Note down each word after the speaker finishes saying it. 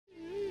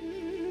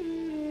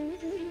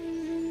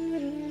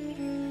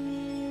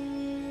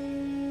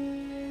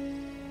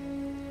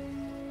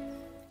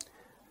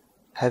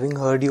Having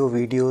heard your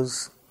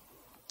videos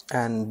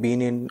and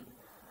been in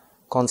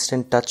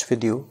constant touch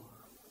with you,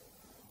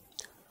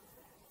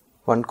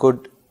 one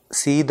could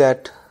see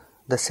that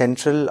the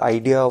central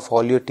idea of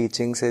all your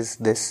teachings is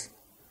this.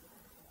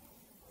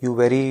 You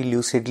very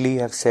lucidly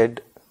have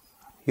said,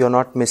 you're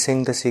not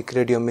missing the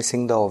secret, you're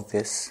missing the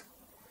obvious.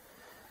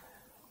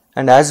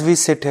 And as we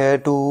sit here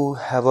to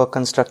have a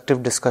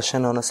constructive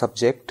discussion on a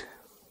subject,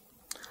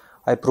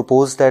 I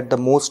propose that the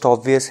most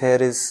obvious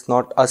here is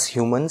not us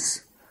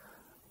humans,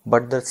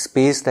 but the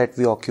space that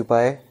we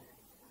occupy,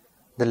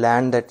 the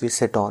land that we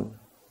sit on.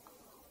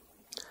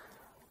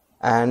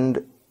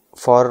 And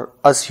for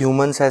us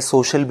humans as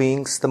social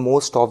beings, the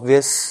most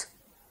obvious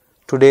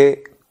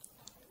today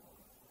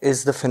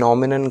is the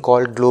phenomenon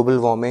called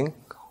global warming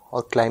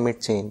or climate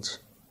change.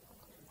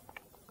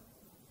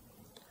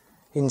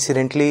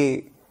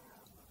 Incidentally,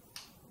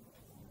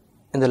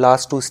 in the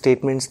last two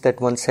statements that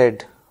one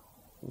said,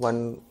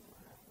 one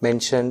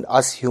mentioned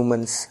us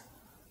humans.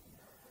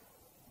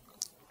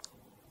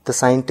 The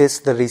scientists,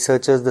 the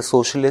researchers, the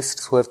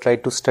socialists who have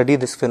tried to study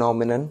this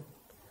phenomenon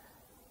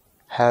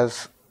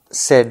have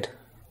said,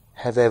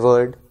 have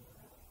averred,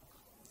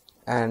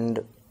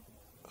 and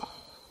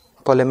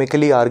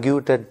polemically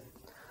argued that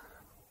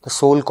the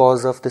sole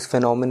cause of this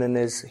phenomenon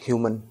is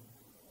human.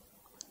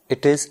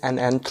 It is an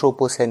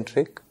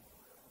anthropocentric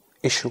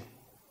issue.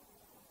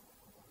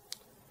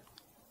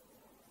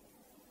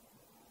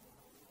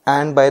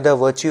 And by the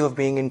virtue of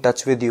being in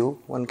touch with you,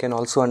 one can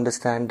also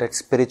understand that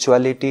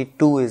spirituality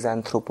too is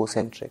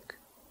anthropocentric.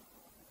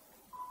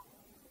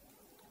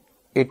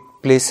 It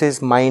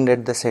places mind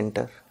at the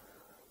center.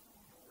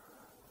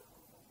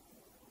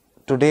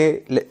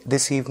 Today,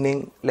 this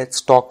evening, let's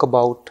talk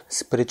about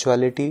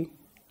spirituality,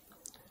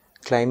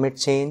 climate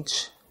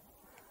change,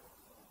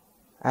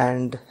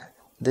 and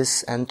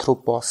this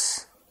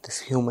anthropos,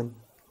 this human.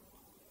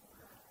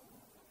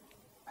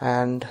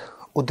 And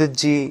Udit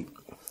ji,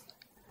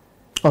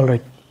 all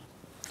right,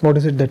 what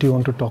is it that you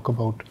want to talk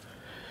about?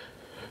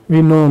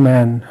 We know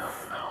man.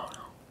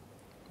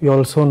 We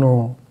also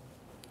know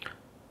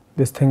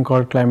this thing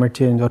called climate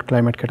change or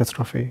climate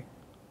catastrophe.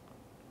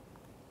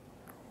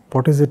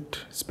 What is it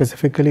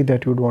specifically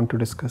that you would want to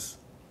discuss?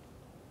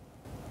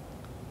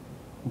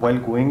 While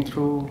going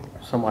through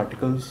some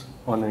articles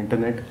on the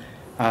internet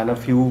and a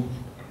few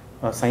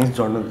science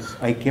journals,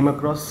 I came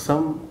across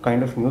some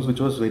kind of news which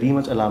was very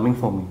much alarming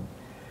for me.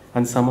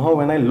 And somehow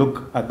when I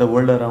look at the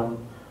world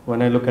around,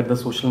 when I look at the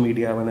social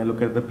media, when I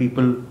look at the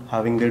people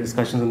having their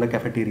discussions in the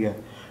cafeteria,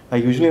 I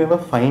usually never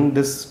find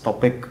this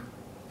topic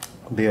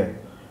there.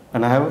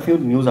 And I have a few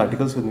news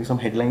articles with me, some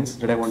headlines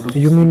that I want to...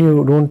 You mean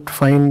you don't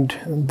find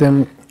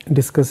them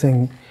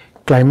discussing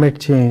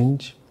climate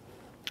change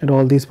at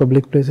all these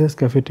public places,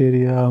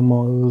 cafeteria,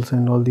 malls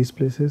and all these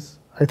places?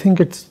 I think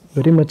it's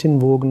very much in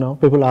vogue now.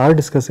 People are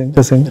discussing.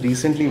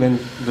 Recently when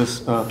this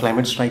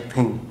climate strike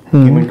thing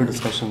came into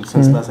discussion,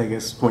 since last, I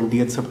guess,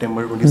 20th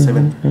September,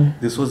 27th,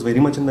 this was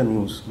very much in the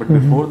news. But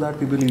before that,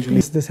 people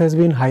usually... This has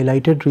been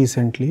highlighted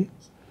recently.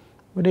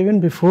 But even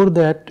before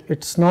that,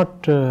 it's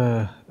not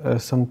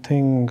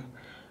something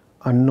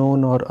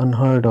unknown or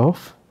unheard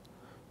of.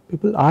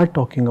 People are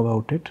talking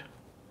about it.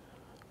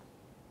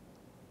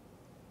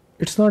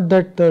 It's not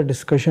that the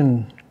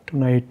discussion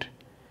tonight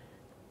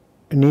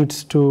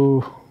needs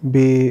to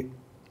be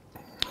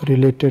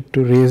related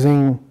to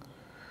raising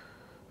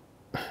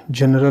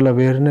general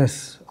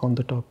awareness on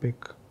the topic.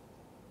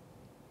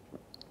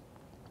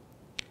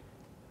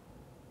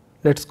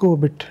 Let's go a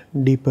bit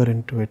deeper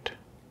into it.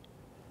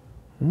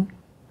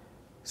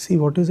 See,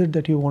 what is it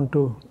that you want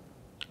to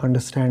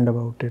understand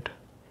about it?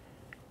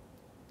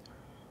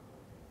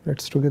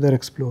 Let's together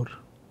explore.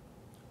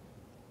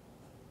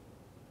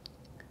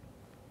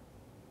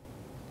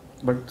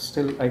 But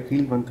still, I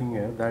feel one thing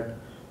here, that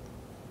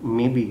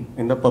maybe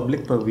in the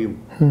public purview,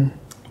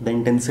 the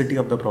intensity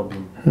of the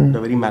problem, the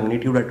very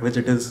magnitude at which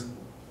it is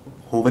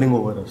hovering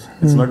over us,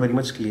 it's not very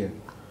much clear.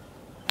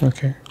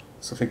 Okay.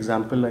 So for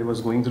example, I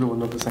was going through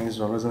one of the science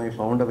journals and I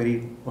found a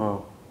very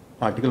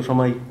article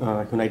from a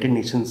United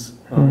Nations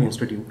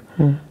Institute,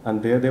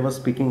 and there they were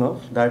speaking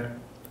of that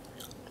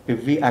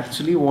if we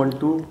actually want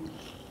to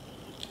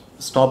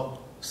stop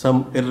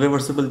some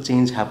irreversible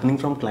change happening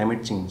from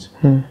climate change,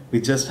 we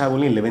just have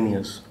only 11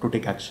 years to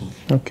take action.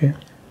 Okay.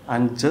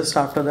 And just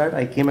after that,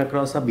 I came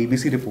across a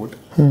BBC report,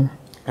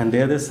 and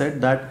there they said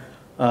that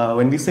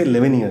when we say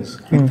 11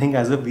 years, we think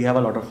as if we have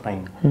a lot of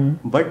time.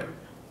 But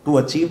to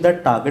achieve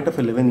that target of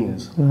 11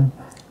 years,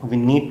 we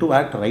need to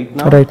act right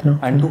now.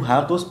 And to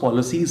have those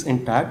policies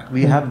intact,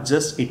 we have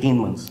just 18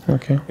 months.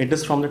 Okay. It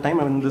is from the time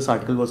when this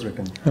article was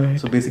written. Right.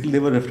 So basically, they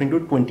were referring to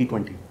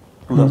 2020.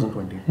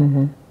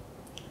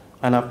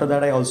 And after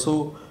that, I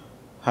also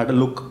had a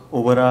look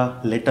over a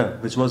letter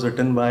which was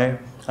written by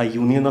a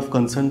union of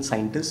concerned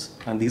scientists,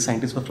 and these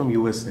scientists were from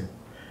USA.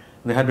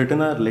 They had written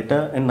a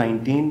letter in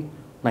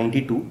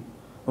 1992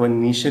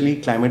 when initially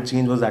climate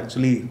change was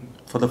actually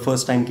for the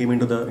first time came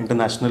into the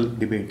international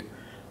debate.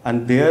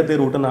 And there they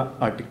wrote an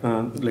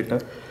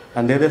letter,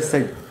 and there they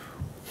said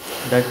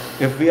that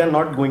if we are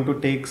not going to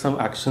take some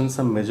actions,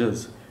 some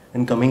measures,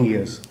 in coming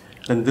years,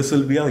 then this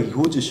will be a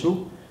huge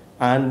issue,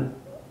 and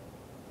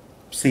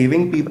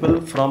saving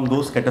people from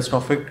those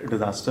catastrophic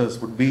disasters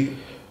would be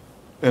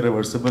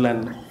irreversible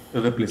and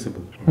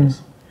irreplaceable.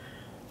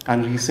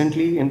 And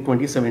recently in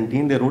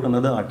 2017, they wrote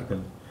another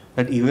article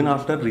that even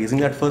after raising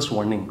that first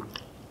warning,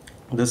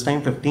 this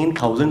time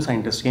 15,000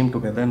 scientists came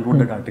together and wrote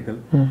that article.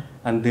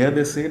 And there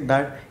they said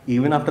that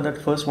even after that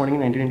first warning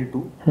in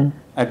 1992,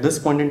 at this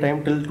point in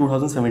time till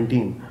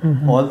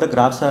 2017, all the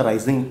graphs are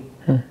rising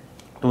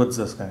towards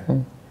the sky.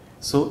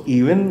 So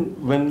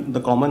even when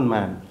the common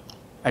man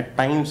at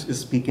times is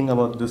speaking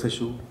about this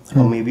issue,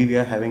 or maybe we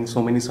are having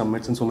so many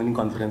summits and so many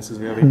conferences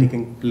where we are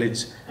taking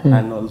pledge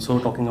and also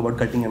talking about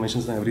cutting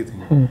emissions and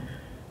everything,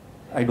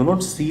 I do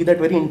not see that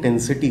very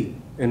intensity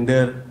in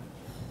their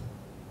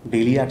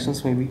daily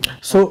actions maybe.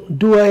 So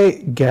do I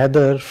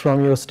gather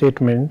from your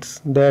statements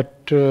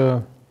that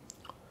the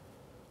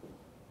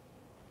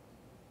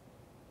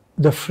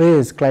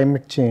phrase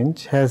climate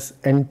change has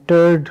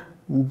entered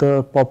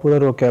the popular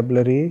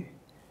vocabulary,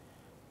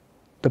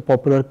 the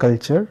popular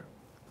culture,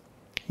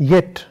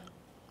 yet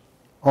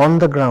on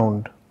the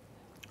ground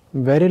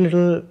very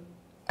little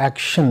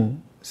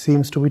action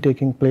seems to be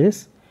taking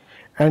place,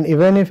 and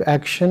even if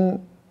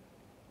action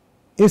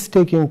is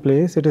taking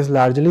place, it is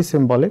largely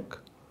symbolic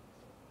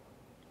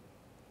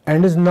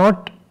and is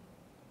not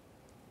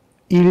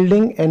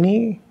yielding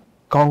any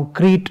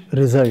concrete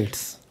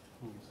results.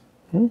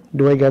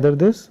 Do I gather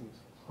this?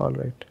 All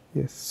right.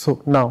 Yes.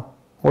 So now,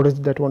 what is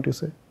that want to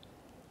say?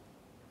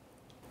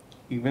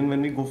 Even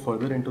when we go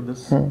further into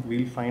this,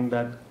 we'll find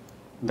that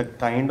the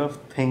kind of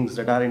things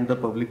that are in the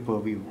public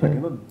purview,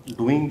 that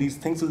doing these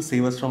things will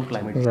save us from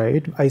climate change.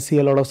 Right. I see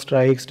a lot of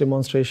strikes,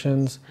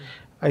 demonstrations.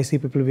 I see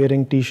people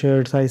wearing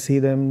T-shirts. I see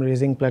them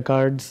raising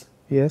placards.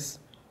 Yes.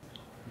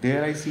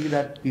 There I see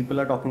that people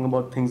are talking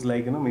about things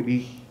like,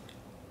 maybe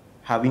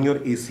having your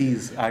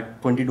ACs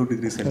at 22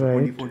 degrees Celsius,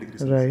 24 degrees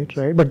Celsius.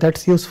 Right. But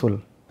that's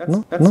useful.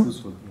 That's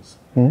useful.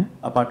 Yes.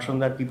 Apart from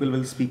that, people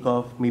will speak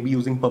of maybe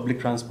using public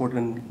transport,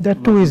 and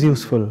that too is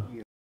useful.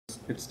 Yes,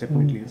 it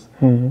definitely is.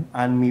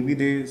 And maybe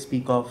they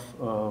speak of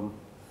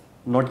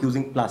not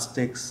using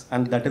plastics,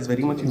 and that is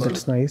very much useful.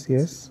 That's nice.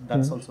 Yes.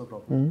 That's also a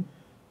problem.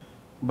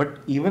 But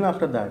even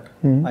after that,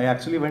 I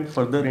actually went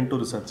further into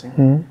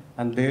researching,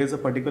 and there is a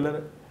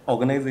particular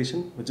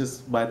organization which is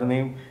by the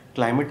name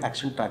Climate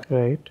Action Tracker.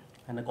 Right.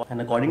 And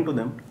according to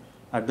them,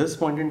 at this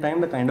point in time,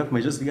 the kind of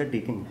measures we are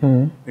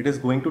taking, it is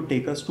going to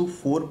take us to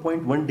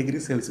 4.1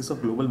 degrees Celsius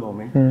of global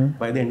warming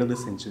by the end of the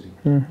century,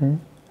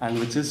 and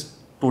which is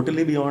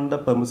totally beyond the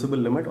permissible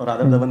limit, or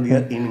rather the one we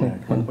are aiming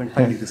at, 1.5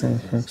 degrees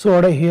Celsius. So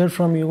what I hear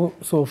from you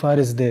so far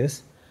is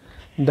this,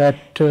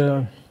 that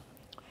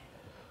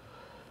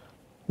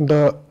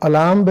the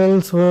alarm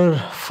bells were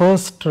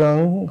first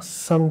rung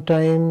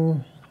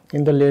sometime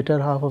in the later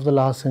half of the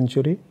last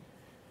century.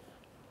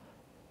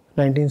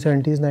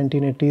 1970s,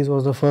 1980s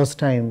was the first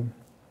time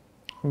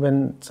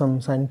when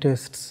some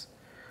scientists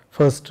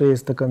first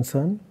raised the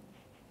concern,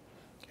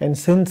 and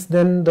since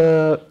then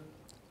the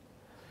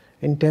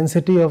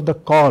intensity of the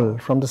call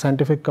from the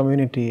scientific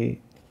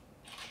community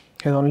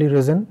has only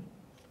risen,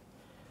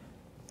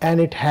 and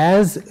it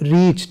has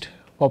reached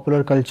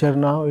popular culture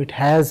now. It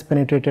has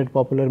penetrated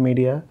popular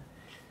media.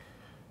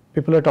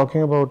 People are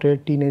talking about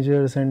it.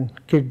 Teenagers and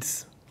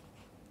kids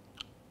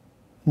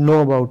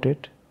know about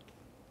it,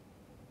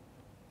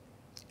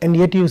 and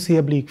yet you see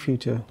a bleak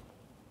future.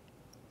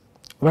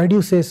 Why do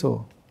you say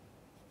so?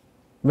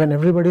 When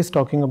everybody is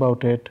talking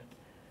about it,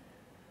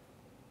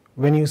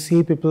 when you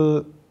see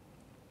people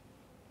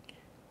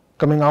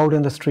coming out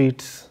in the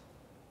streets,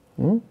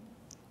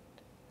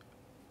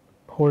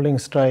 holding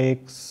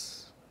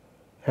strikes,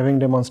 having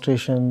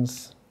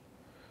demonstrations,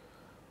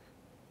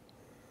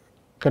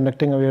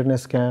 conducting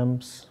awareness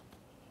camps.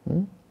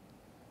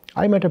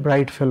 I met a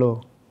bright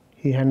fellow.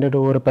 He handed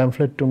over a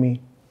pamphlet to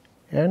me,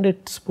 and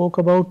it spoke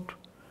about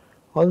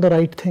all the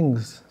right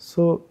things.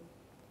 So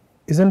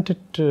isn't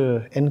it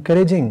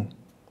encouraging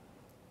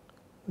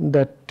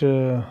that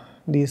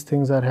these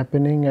things are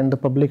happening, and the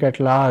public at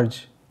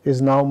large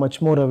is now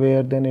much more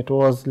aware than it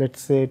was,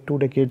 let's say, 2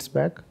 decades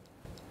back?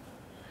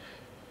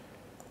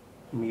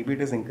 Maybe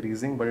it is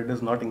increasing, but it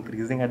is not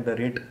increasing at the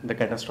rate the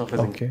catastrophe is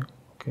increasing.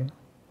 Okay.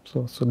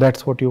 So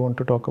that's what you want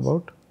to talk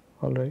about.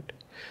 All right.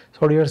 So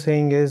what you are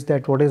saying is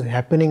that what is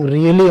happening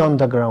really on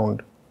the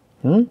ground,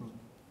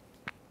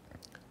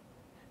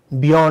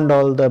 beyond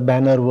all the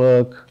banner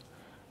work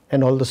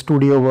and all the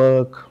studio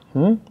work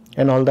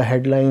and all the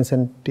headlines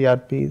and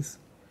TRPs,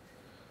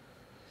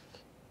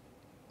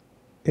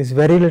 is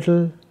very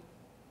little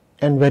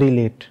and very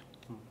late.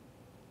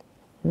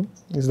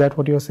 Is that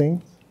what you are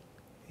saying?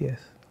 Yes.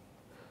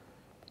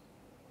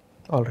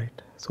 All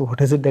right. So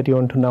what is it that you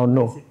want to now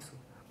know?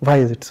 Why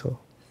is it so?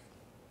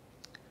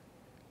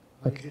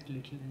 Why is it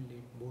little and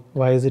late? Both.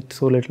 Why is it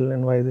so little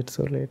and why is it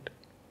so late?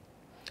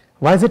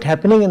 Why is it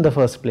happening in the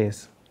first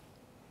place?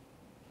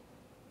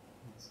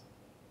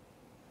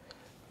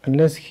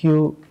 Unless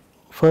you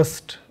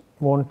first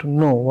want to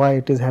know why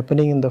it is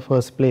happening in the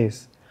first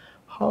place,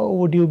 how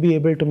would you be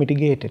able to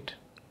mitigate it?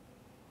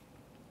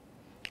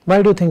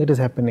 Why do you think it is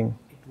happening?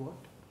 It what?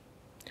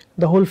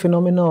 The whole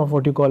phenomena of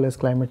what you call as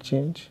climate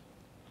change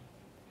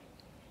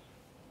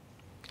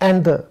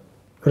and the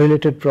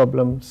related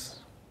problems,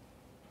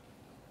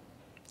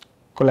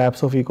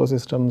 collapse of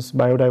ecosystems,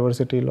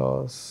 biodiversity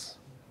loss,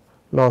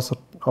 loss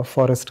of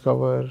forest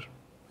cover,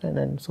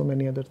 and so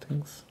many other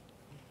things.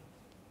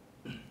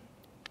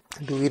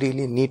 Do we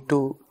really need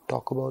to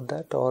talk about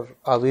that, or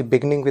are we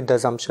beginning with the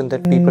assumption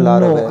that people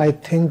are aware? No, I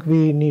think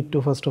we need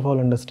to first of all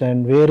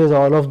understand where is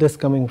all of this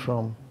coming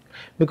from,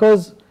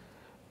 because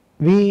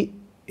we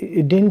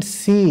didn't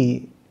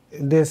see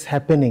this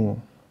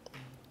happening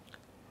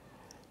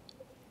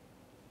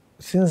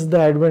since the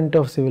advent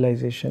of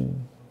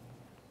civilization.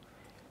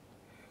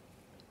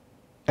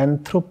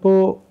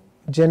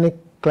 Anthropogenic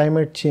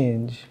climate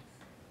change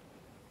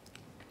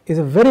is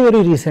a very,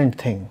 very recent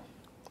thing.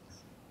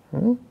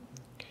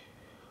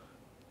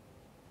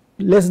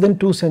 Less than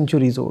 2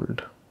 centuries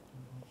old,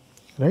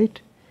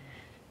 right?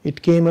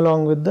 It came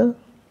along with the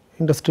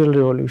Industrial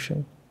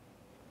Revolution,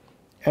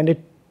 and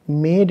it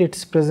made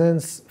its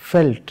presence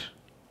felt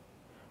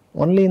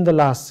only in the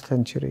last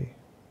century.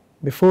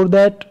 Before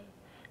that,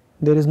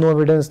 there is no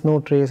evidence, no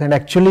trace, and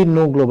actually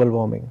no global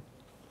warming.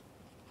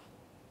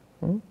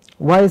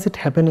 Why is it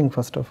happening,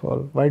 first of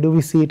all? Why do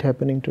we see it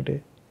happening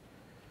today?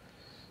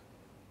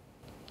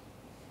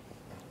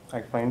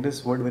 I find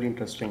this word very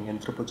interesting,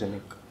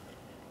 anthropogenic,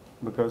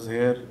 because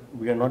here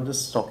we are not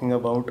just talking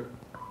about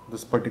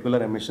this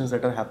particular emissions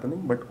that are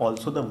happening, but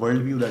also the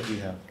worldview that we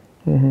have.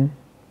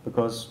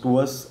 Because to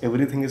us,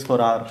 everything is for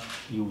our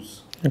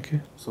use. Okay.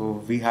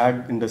 So we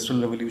had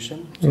industrial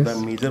revolution. So Yes.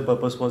 the major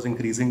purpose was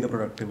increasing the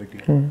productivity,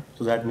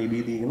 so that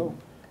maybe the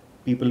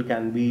people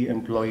can be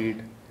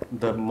employed.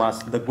 The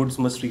goods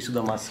must reach to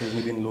the masses,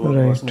 maybe in lower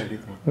cost and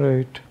everything.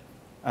 Right.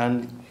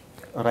 And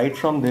right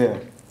from there,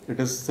 it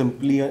is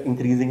simply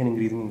increasing and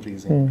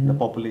increasing. The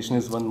population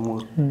is one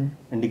more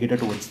indicator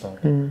towards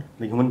that.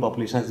 The human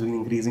population has been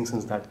increasing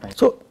since that time.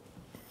 So,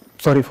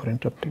 sorry for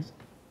interrupting.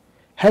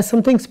 Has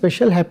something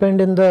special happened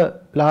in the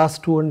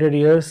last 200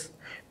 years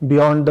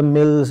beyond the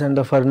mills and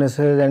the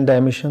furnaces and the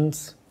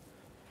emissions?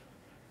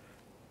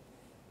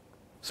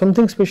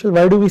 Something special?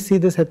 Why do we see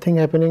this thing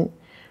happening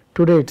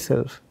today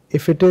itself?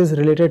 If it is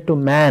related to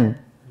man,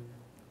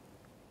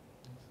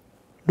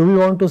 do we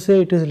want to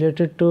say it is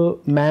related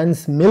to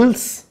man's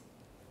mills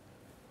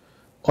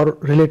or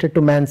related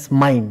to man's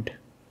mind?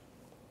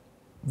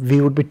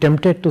 We would be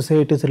tempted to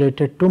say it is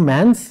related to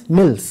man's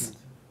mills.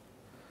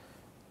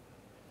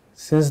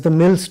 Since the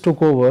mills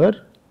took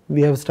over,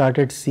 we have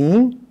started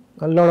seeing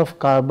a lot of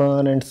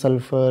carbon and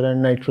sulfur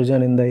and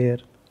nitrogen in the air.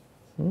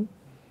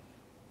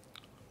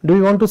 Do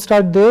we want to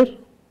start there,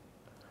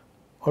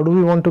 or do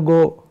we want to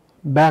go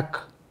back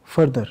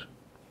further?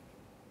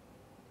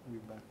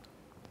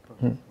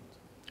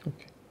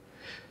 Okay.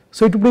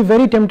 So it would be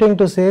very tempting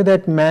to say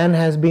that man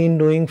has been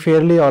doing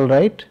fairly all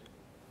right,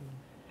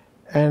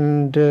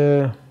 and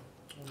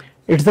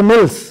it's the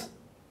mills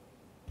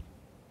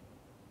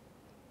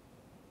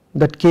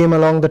that came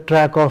along the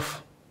track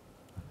of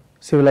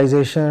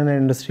civilization and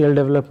industrial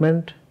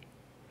development,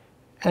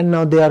 and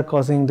now they are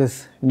causing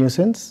this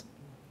nuisance.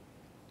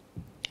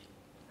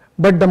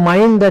 But the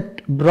mind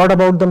that brought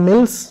about the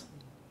mills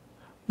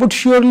would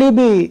surely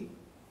be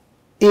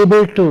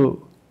able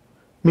to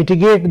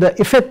mitigate the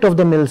effect of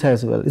the mills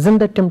as well. Isn't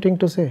that tempting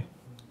to say?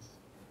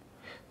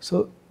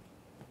 So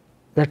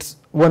that's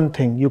one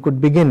thing. You could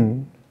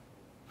begin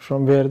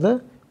from where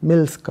the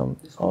mills come.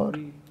 This would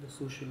be the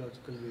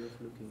sociological way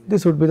of looking at it.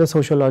 This would be the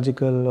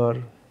sociological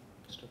or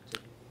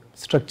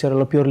structural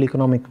or purely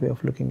economic way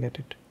of looking at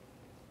it.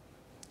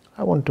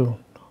 I want to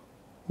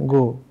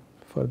go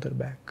further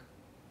back.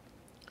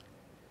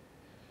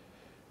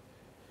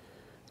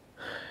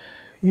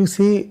 You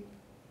see,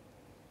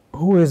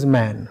 who is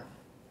man?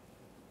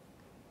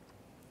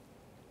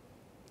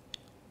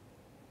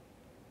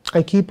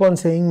 I keep on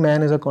saying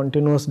man is a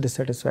continuous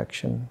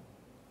dissatisfaction.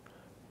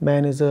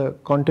 Man is a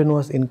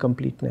continuous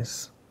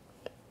incompleteness.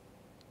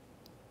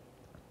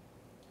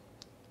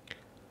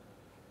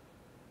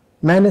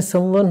 Man is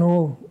someone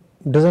who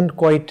doesn't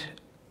quite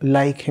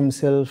like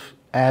himself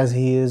as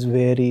he is,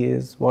 where he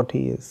is, what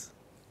he is.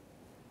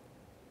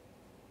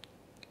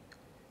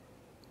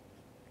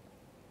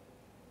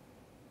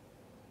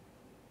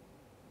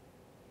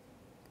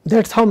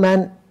 That's how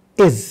man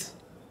is.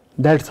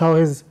 That's how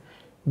his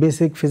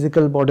basic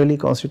physical bodily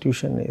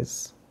constitution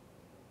is.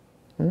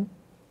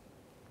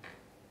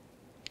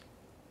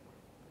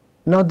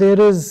 Now there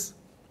is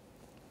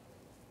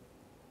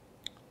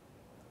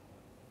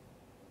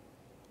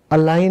a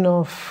line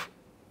of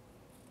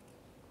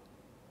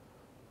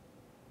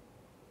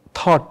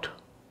thought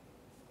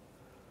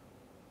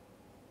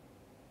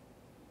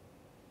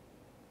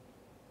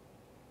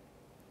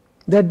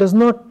that does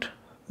not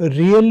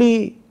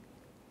really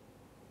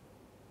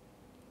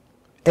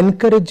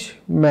encourage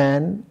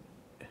man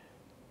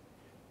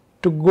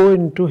to go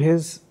into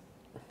his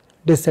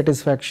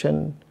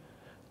dissatisfaction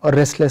or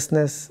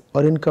restlessness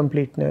or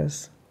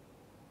incompleteness,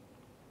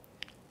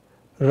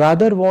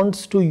 rather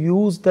wants to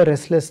use the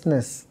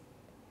restlessness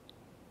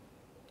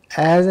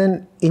as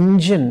an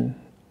engine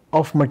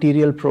of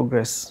material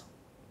progress.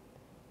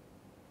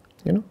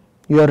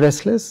 You are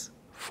restless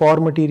for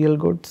material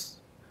goods.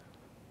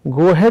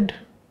 Go ahead,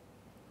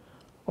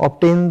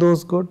 obtain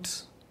those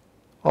goods,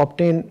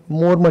 obtain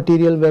more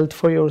material wealth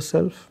for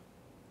yourself,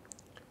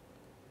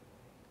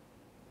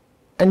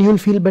 and you will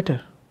feel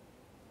better.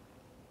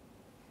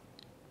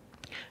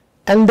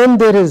 And then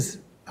there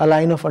is a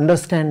line of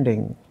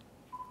understanding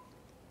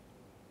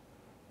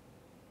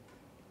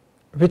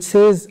which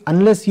says,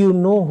 unless you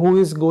know who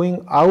is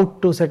going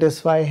out to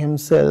satisfy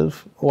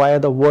himself via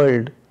the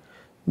world,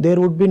 there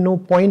would be no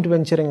point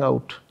venturing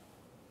out.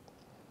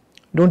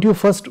 Don't you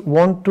first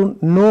want to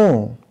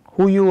know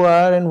who you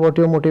are and what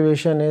your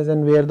motivation is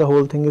and where the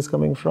whole thing is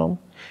coming from?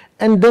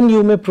 And then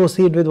you may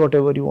proceed with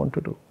whatever you want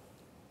to do.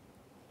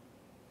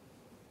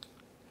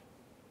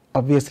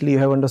 Obviously, you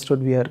have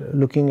understood we are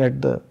looking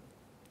at the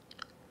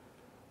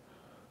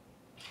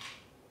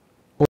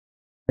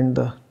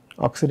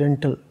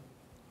Occidental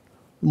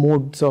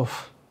modes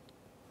of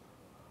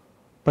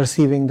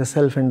perceiving the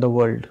self and the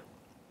world.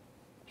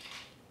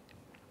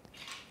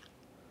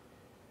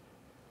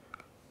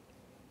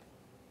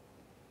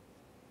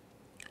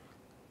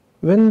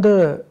 When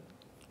the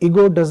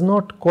ego does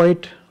not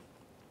quite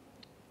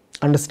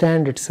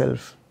understand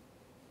itself,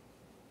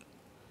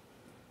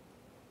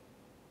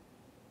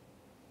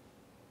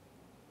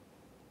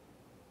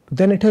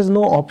 then it has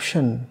no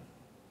option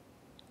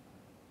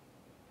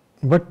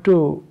but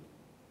to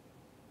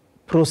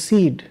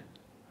proceed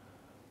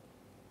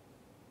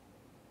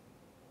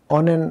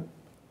on an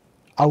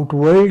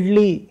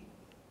outwardly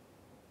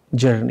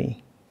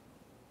journey.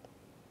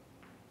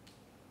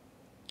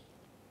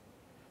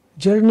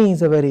 Journey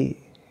is a very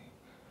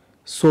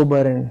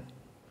sober and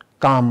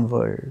calm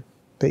world.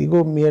 The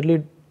ego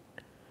merely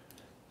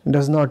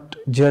does not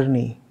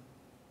journey.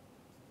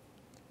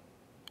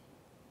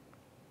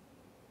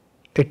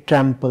 It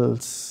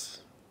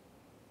tramples,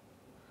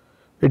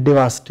 it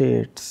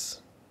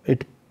devastates,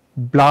 it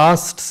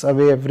blasts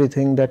away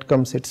everything that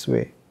comes its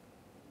way.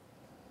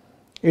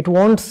 It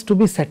wants to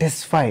be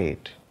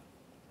satisfied.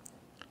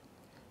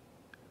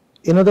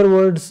 In other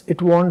words,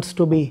 it wants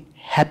to be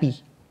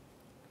happy.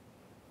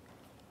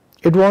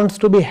 It wants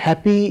to be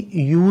happy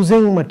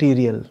using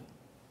material.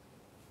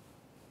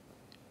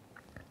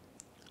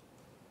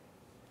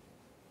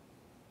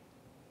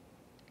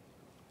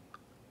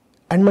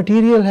 And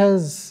material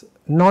has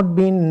not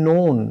been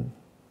known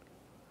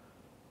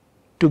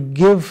to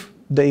give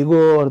the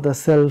ego or the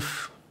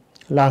self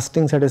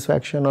lasting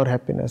satisfaction or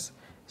happiness.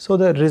 So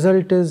the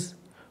result is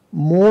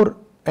more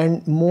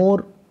and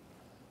more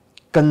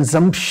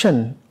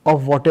consumption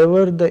of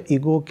whatever the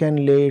ego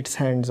can lay its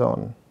hands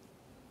on.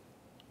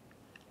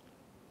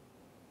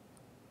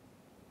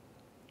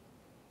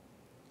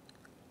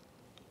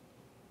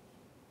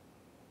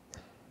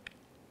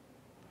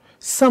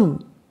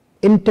 Some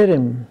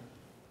interim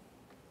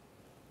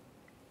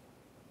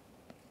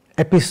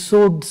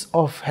episodes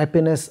of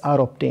happiness are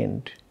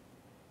obtained,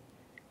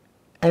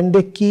 and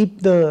they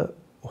keep the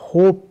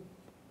hope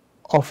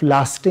of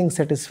lasting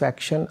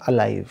satisfaction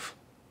alive.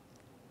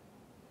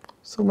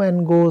 So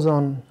man goes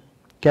on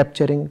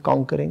capturing,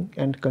 conquering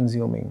and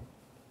consuming.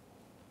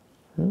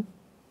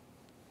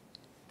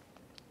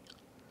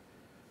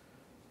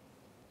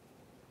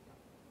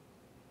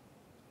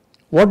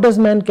 What does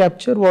man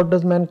capture? What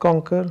does man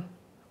conquer?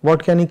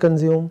 What can he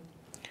consume?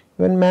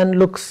 When man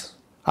looks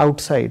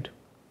outside,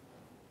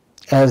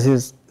 as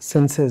his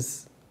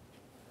senses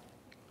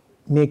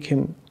make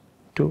him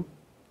to,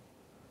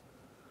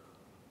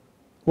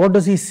 what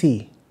does he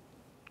see?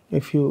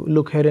 If you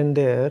look here and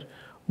there,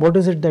 what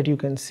is it that you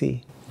can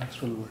see?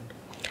 Natural world.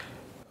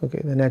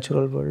 Okay, the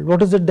natural world.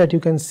 What is it that you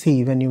can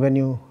see when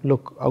you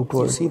look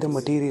outward? You see the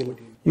material.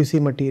 You see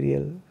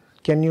material.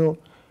 Can you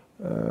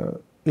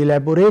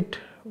elaborate?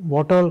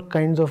 What all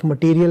kinds of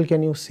material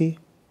can you see?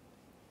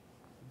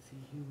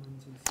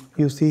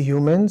 You see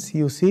humans,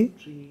 you see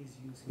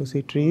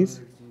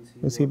trees,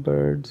 you see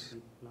birds,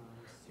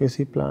 you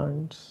see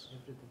plants.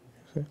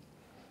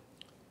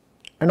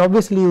 And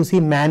obviously you see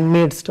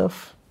man-made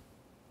stuff.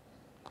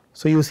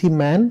 So you see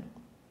man,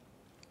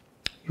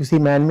 you see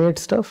man-made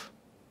stuff,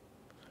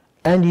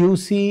 and you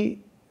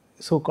see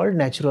so-called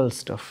natural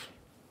stuff,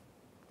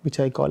 which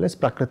I call as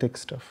prakritic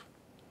stuff.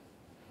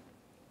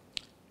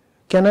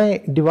 Can I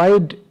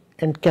divide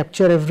and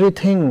capture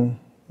everything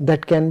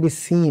that can be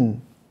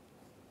seen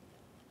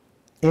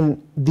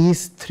in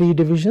these three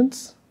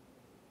divisions?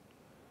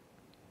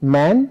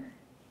 Man,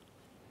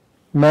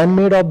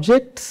 man-made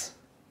objects,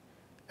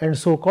 and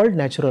so-called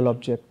natural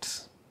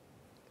objects.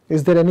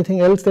 Is there anything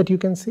else that you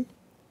can see?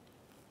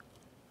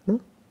 No?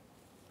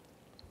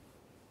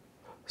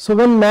 So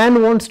when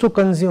man wants to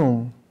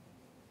consume,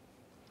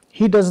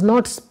 he does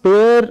not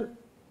spare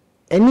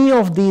any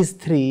of these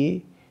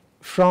three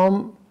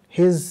from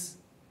his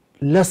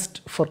lust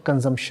for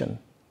consumption.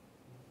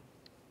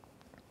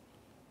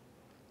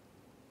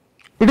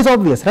 It is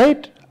obvious,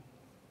 right?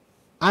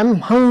 I am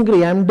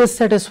hungry, I am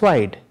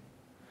dissatisfied,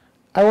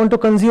 I want to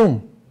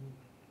consume,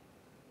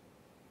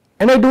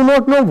 and I do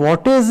not know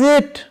what is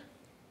it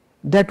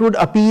that would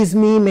appease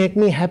me, make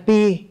me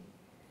happy,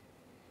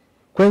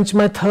 quench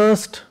my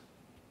thirst.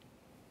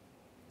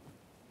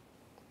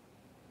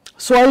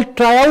 So I'll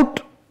try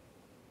out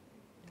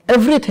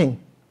everything.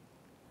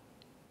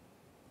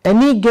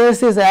 Any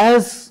guess is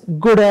as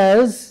good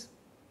as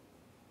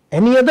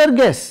any other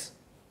guess.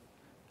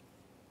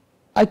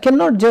 I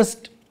cannot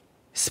just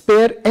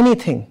spare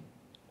anything.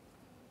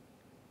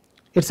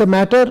 It's a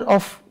matter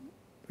of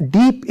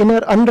deep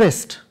inner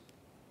unrest.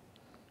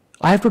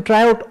 I have to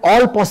try out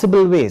all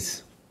possible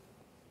ways.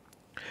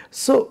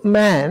 So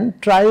man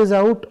tries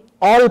out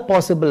all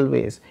possible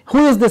ways.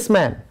 Who is this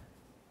man?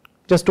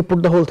 Just to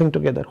put the whole thing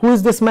together. Who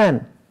is this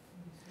man?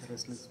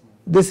 Restless man.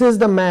 This is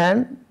the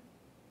man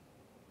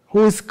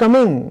who is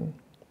coming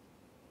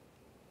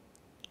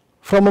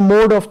from a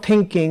mode of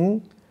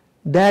thinking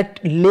that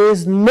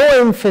lays no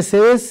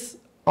emphasis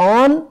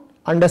on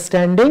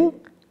understanding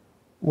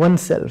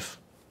oneself.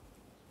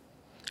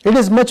 It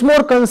is much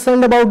more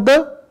concerned about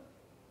the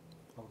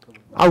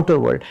outer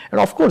world. And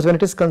of course, when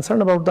it is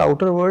concerned about the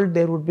outer world,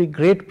 there would be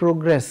great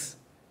progress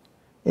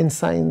in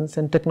science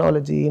and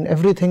technology, in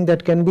everything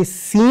that can be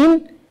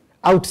seen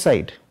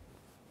outside.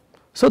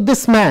 So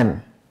this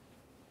man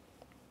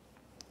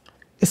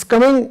is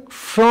coming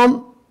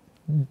from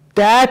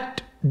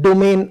that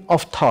domain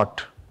of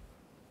thought.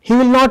 He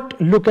will not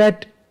look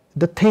at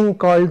the thing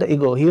called the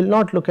ego. He will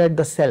not look at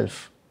the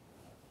self.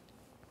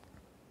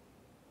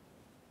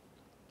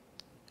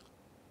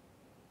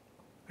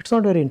 It's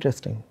not very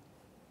interesting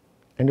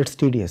and it's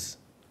tedious.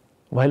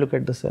 Why look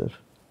at the self?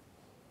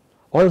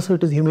 Also,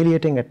 it is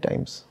humiliating at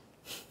times.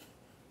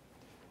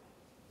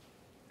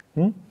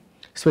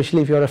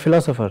 Especially if you are a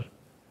philosopher.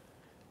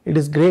 It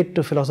is great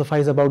to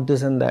philosophize about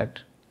this and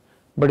that.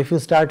 But if you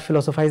start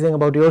philosophizing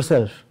about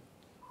yourself,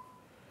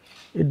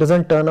 it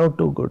doesn't turn out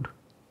too good.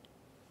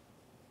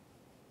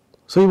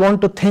 So you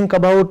want to think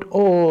about,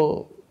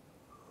 oh,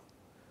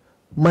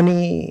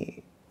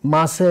 money,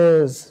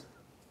 masses,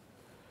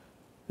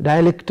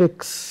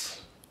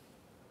 dialectics,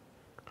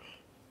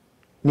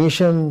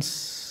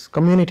 nations,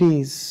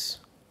 communities,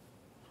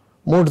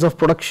 modes of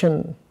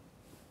production,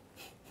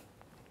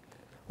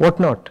 what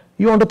not.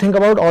 You want to think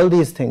about all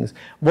these things.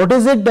 What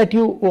is it that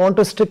you want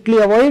to strictly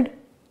avoid?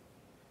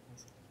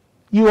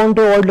 You want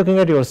to avoid looking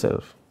at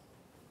yourself.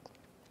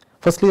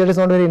 Firstly, that is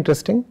not very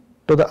interesting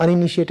to the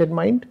uninitiated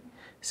mind.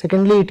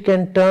 Secondly, it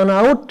can turn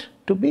out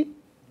to be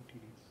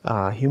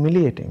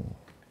humiliating.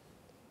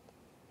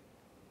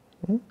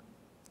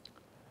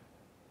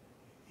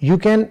 You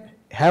can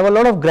have a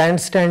lot of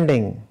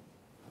grandstanding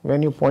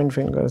when you point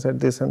fingers at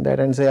this and that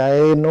and say,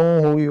 I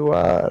know who you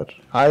are,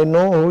 I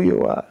know who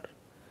you are.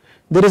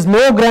 There is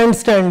no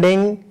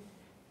grandstanding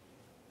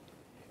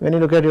when you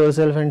look at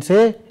yourself and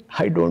say,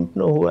 I don't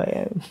know who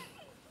I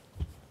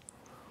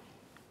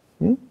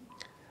am.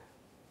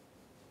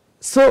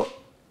 So,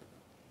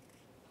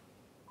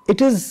 it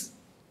is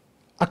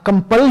a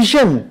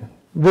compulsion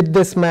with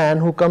this man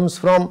who comes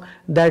from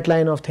that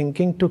line of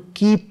thinking to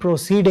keep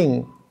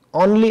proceeding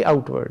only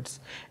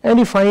outwards, and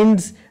he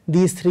finds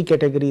these three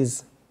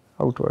categories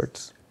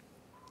outwards.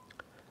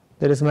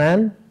 There is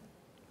man,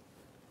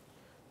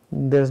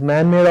 there is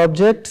man-made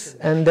objects,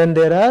 and then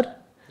there are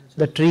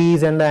the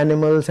trees and the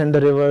animals and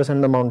the rivers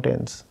and the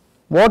mountains.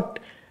 What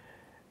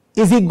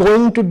is he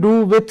going to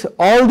do with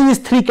all these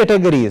three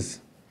categories?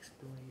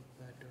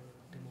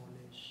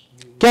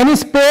 Can he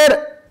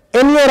spare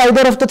any or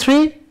either of the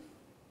three?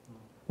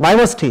 Why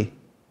must he?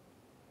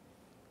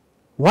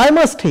 Why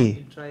must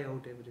he? Try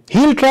out everything.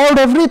 He'll try out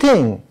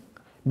everything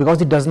because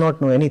he does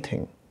not know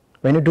anything.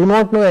 When you do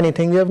not know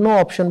anything, you have no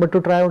option but to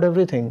try out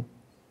everything,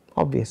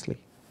 obviously.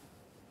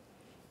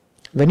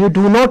 When you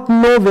do not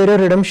know where a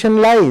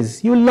redemption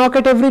lies, you will knock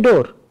at every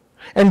door.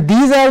 And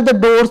these are the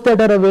doors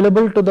that are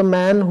available to the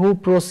man who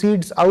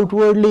proceeds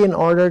outwardly in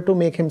order to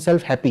make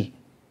himself happy.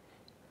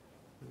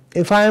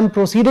 If I am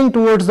proceeding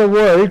towards the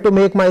world to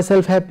make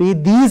myself happy,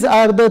 these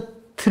are the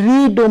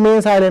three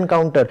domains I'll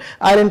encounter.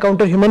 I'll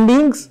encounter human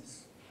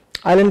beings,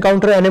 I'll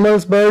encounter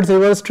animals, birds,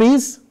 rivers,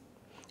 trees,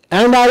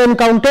 and I'll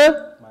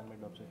encounter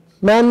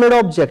man-made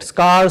objects,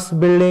 cars,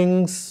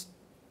 buildings,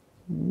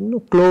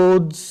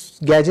 clothes,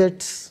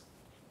 gadgets.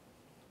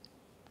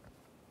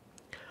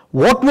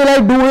 What will I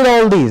do with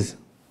all these?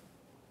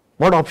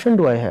 What option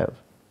do I have?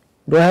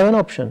 Do I have an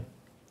option?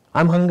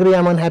 I'm hungry,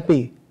 I'm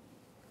unhappy,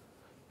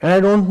 and I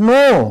don't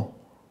know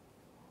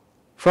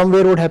from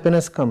where would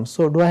happiness come.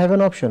 So do I have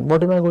an option?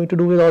 What am I going to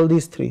do with all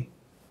these three?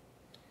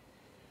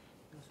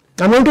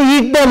 I'm going to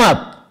eat them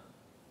up.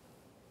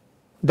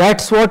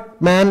 That's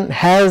what man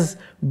has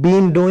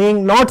been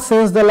doing, not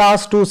since the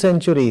last 2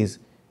 centuries,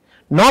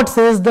 not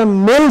since the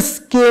mills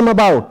came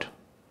about.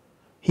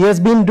 He has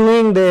been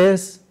doing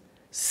this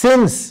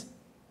since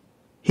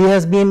he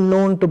has been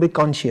known to be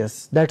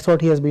conscious. That's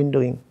what he has been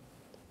doing.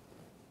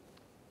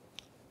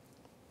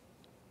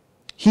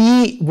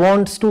 He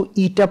wants to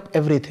eat up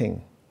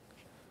everything.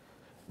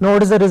 Now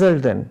what is the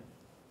result then?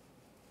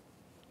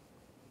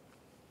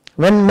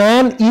 When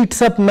man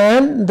eats up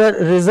man, the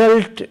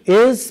result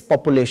is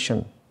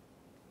population.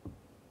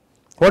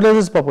 What is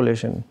this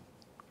population?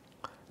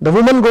 The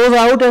woman goes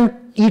out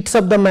and eats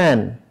up the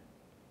man.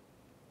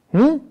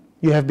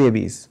 You have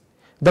babies.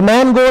 The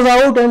man goes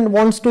out and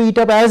wants to eat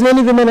up as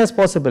many women as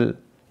possible.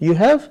 You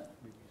have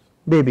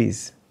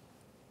babies.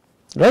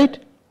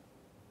 Right?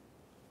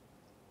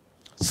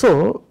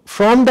 So,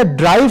 from the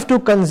drive to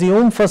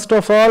consume, first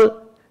of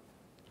all,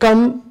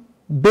 come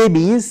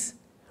babies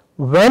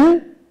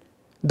when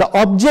the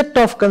object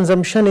of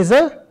consumption is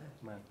a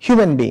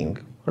human being.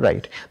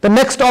 Right. The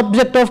next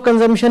object of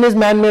consumption is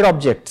man-made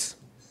objects,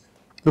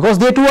 because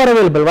they too are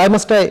available. Why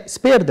must I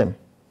spare them?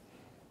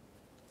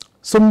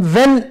 So,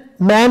 when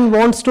man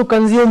wants to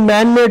consume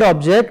man-made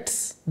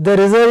objects, the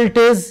result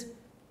is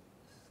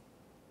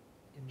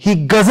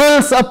he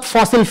guzzles up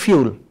fossil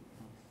fuel.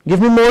 Give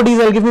me more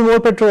diesel, give me more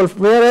petrol.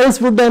 Where else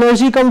would the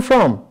energy come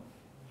from?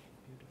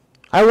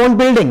 I want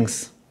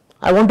buildings.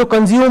 I want to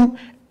consume,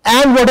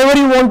 and whatever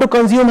you want to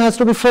consume has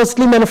to be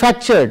firstly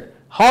manufactured.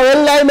 How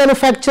will I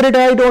manufacture it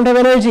if I don't have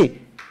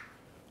energy?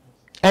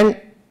 And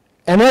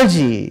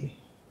energy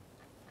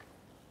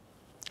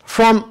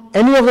from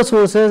any of the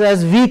sources,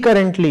 as we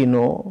currently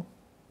know,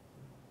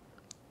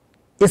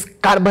 is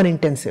carbon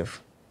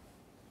intensive.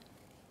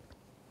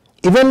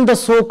 Even the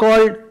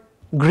so-called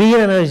green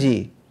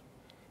energy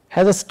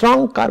has a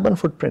strong carbon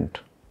footprint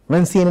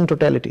when seen in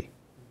totality.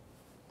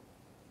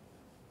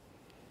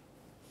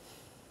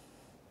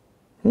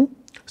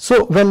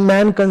 So, when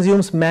man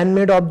consumes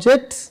man-made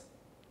objects,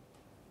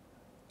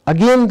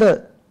 again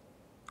the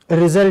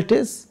result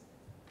is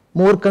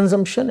more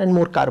consumption and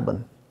more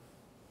carbon.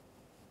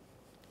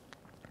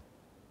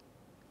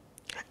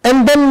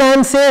 And then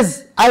man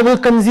says, I will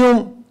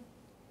consume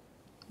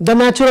the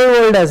natural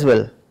world as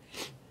well.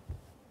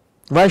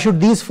 Why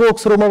should these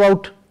folks roam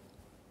about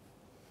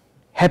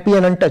happy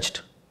and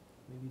untouched?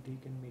 Maybe they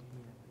can make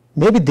me happy.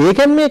 Maybe they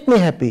can make me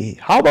happy.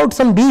 How about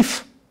some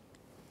beef?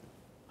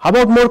 How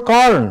about more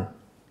corn?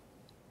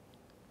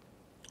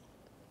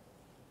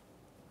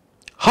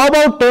 How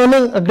about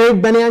turning a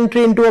great banyan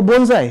tree into a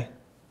bonsai?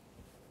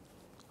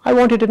 I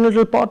want it in a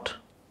little pot.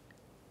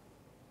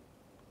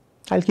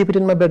 I'll keep it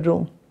in my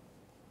bedroom.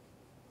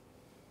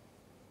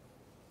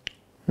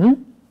 Are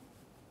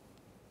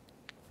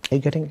you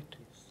getting it?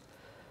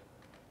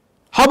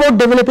 How about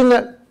developing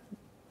a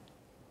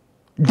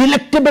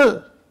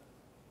delectable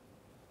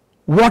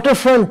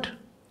waterfront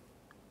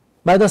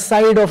by the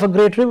side of a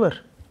great river?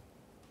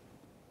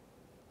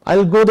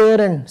 I'll go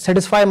there and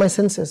satisfy my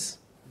senses.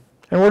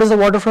 And what is the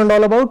waterfront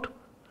all about?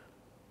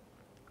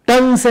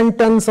 Tons and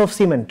tons of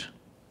cement.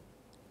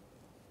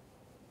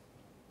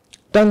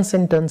 Tons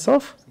and tons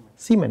of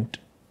cement.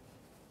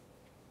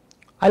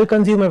 I'll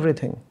consume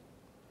everything.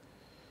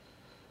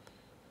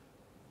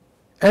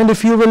 And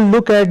if you will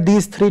look at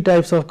these three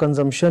types of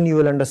consumption, you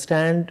will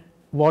understand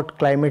what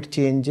climate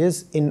change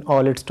is in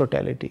all its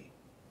totality.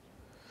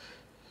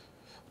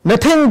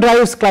 Nothing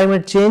drives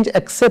climate change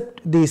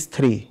except these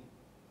three.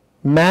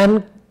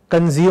 Man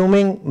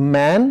consuming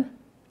man,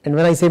 and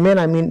when I say man,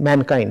 I mean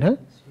mankind.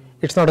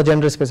 It's not a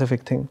gender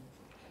specific thing.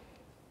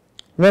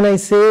 When I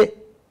say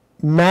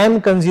man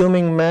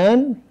consuming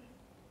man,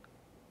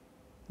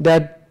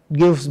 that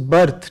gives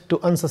birth to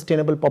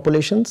unsustainable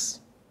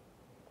populations.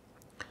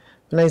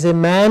 When I say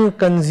man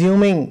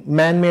consuming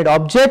man-made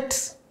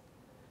objects,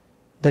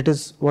 that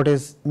is what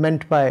is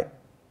meant by,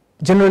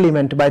 generally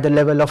meant by the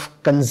level of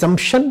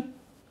consumption.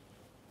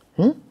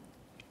 And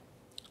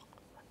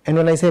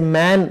when I say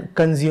man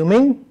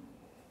consuming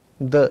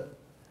the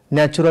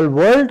natural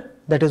world,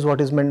 that is what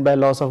is meant by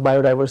loss of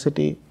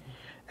biodiversity,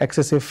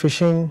 excessive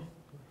fishing,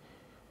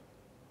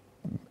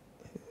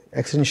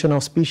 extinction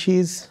of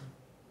species,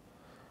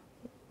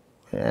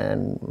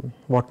 and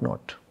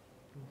whatnot.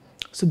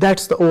 So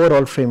that's the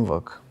overall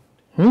framework.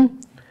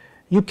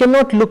 You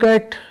cannot look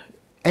at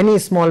any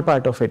small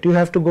part of it. You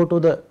have to go to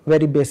the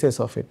very basis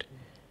of it.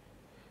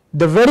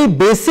 The very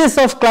basis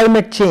of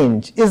climate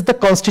change is the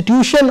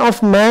constitution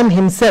of man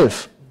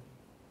himself.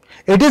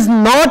 It is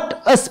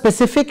not a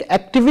specific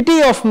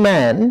activity of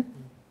man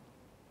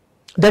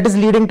that is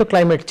leading to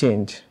climate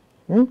change.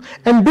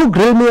 And do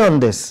grill me on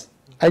this.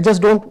 I just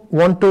don't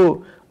want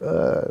to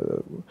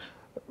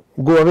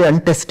go away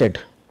untested.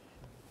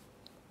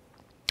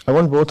 I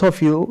want both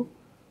of you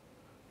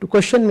to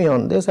question me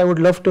on this. I would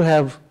love to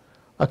have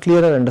a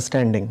clearer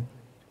understanding.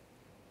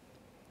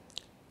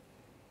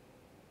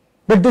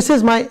 But this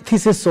is my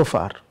thesis so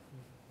far.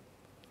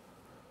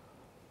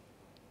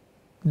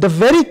 The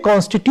very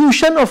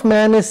constitution of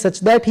man is such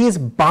that he is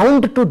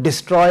bound to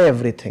destroy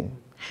everything.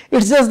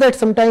 It's just that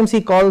sometimes he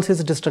calls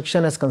his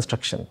destruction as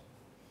construction.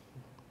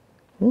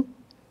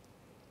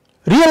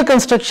 Real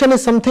construction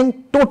is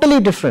something totally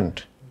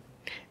different.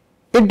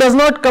 It does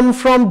not come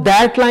from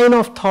that line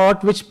of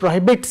thought which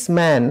prohibits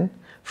man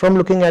from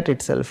looking at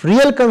itself.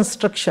 Real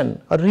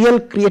construction or real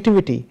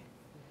creativity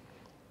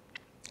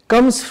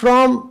comes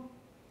from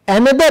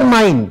another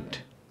mind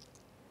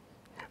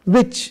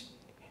which,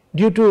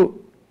 due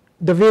to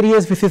the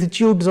various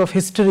vicissitudes of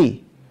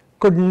history,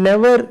 could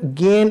never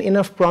gain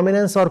enough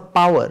prominence or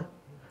power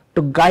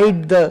to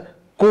guide the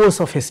course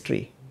of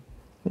history.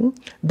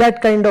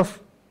 That kind of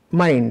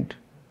mind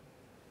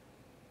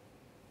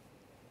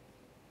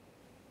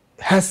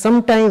has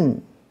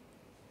sometimes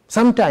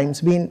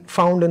been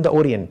found in the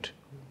Orient,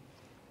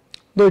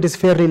 though it is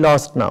fairly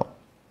lost now.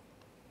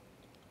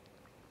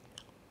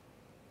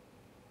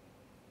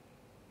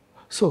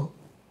 So,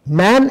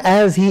 man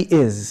as he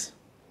is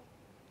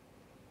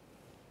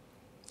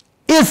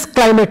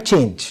climate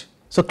change.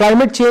 So,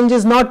 climate change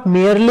is not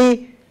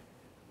merely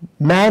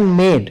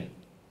man-made.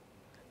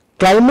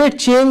 Climate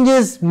change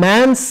is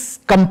man's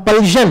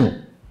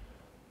compulsion.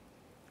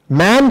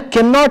 Man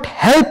cannot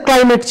help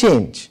climate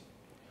change.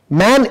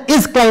 Man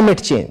is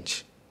climate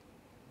change.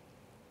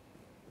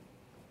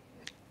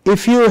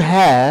 If you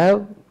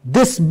have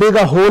this big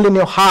a hole in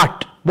your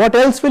heart, what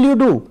else will you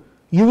do?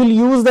 You will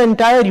use the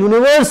entire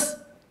universe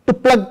to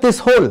plug this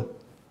hole.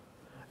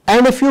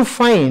 And if you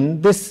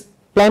find this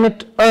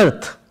planet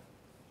Earth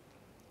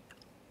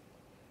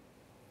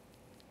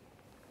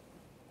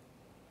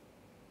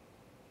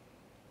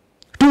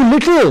too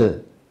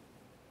little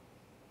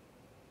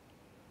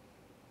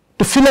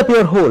to fill up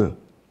your hole,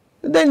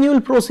 then you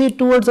will proceed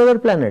towards other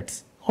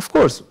planets. Of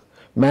course,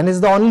 man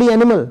is the only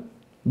animal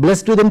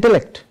blessed with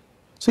intellect.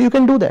 So you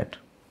can do that.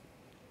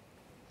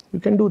 You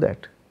can do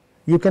that.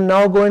 You can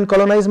now go and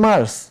colonize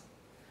Mars.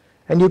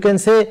 And you can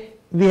say,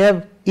 we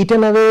have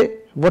eaten away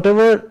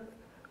whatever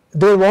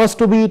there was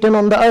to be eaten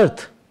on the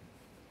Earth.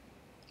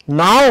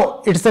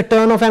 Now it's the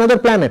turn of another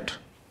planet.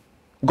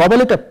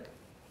 Gobble it up.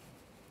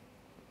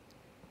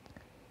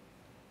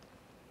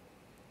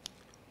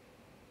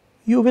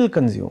 You will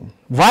consume.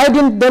 Why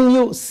didn't then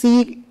you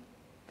see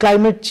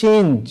climate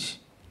change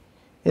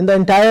in the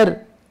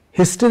entire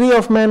history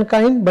of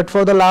mankind, but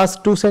for the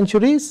last 2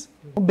 centuries?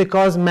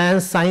 Because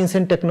man's science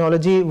and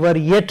technology were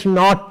yet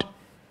not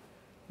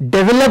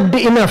developed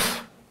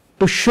enough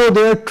to show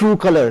their true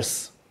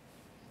colors.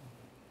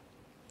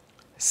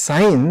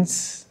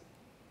 Science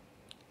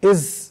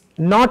is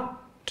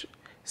not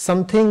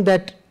something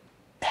that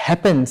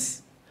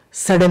happens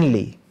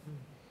suddenly.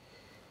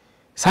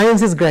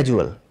 Science is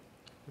gradual.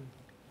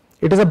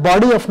 It is a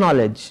body of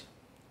knowledge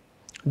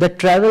that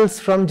travels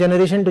from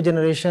generation to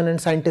generation and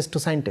scientist to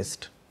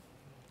scientist.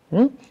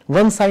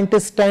 One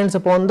scientist stands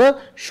upon the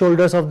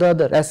shoulders of the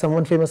other, as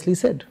someone famously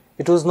said.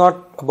 It was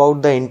not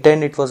about the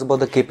intent, it was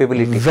about the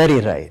capability. Very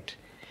right.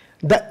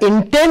 The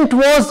intent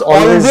was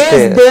always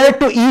there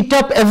to eat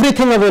up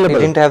everything available.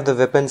 He didn't have the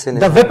weapons in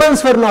his hand. The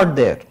weapons were not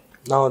there.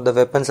 Now the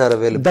weapons are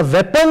available. The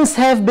weapons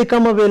have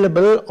become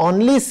available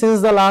only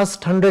since the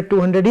last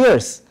 100-200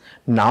 years.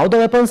 Now the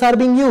weapons are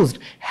being used.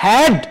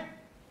 Had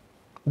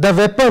the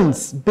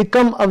weapons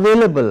become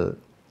available,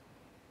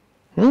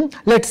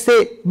 let's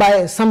say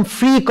by some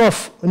freak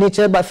of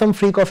nature, by some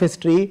freak of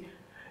history,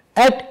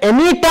 at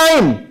any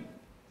time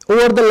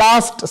over the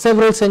last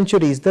several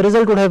centuries, the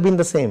result would have been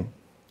the same.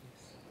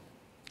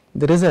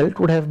 The result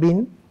would have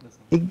been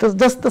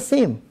just the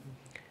same.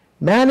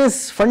 Man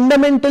is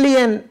fundamentally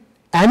an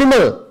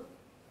animal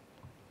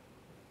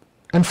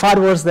and far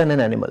worse than an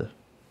animal.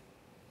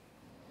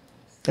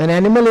 An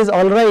animal is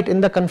all right in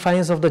the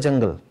confines of the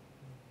jungle.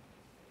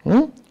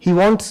 He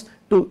wants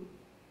to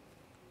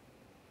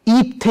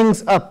eat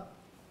things up,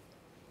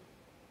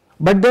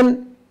 but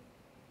then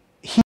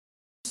he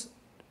wants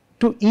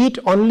to eat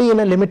only in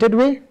a limited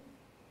way,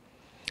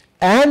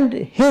 and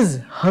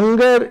his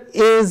hunger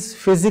is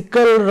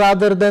physical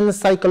rather than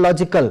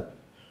psychological.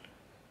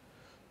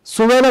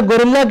 So when a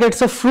gorilla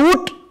gets a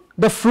fruit,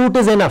 the fruit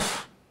is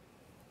enough.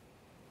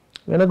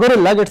 When a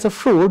gorilla gets a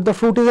fruit, the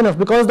fruit is enough,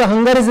 because the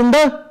hunger is in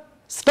the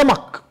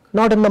stomach,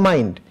 not in the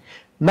mind.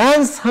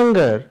 Man's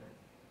hunger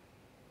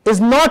is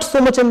not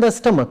so much in the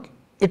stomach,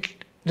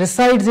 it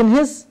resides in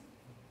his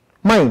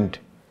mind,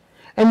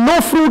 and no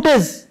fruit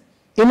is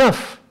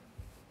enough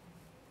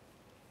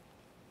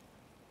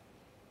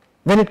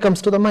when it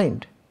comes to the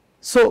mind.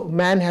 So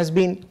man has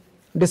been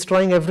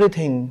destroying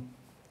everything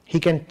he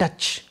can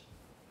touch.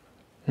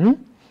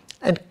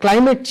 And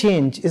climate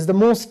change is the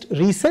most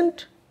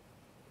recent,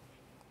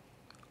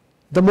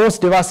 the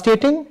most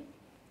devastating,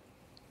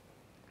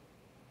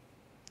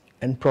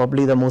 and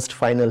probably the most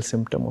final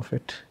symptom of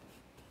it.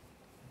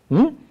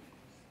 Are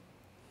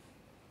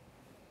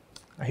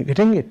you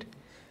getting it?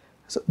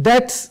 So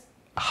that's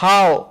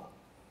how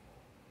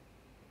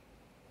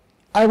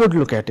I would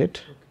look at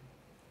it.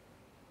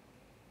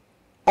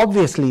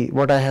 Obviously,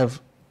 what I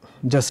have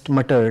just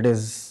muttered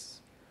is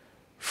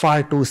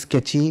far too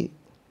sketchy,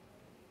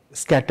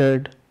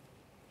 scattered,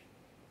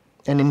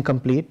 and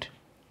incomplete.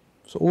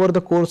 So over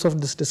the course of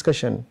this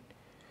discussion,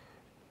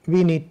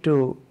 we need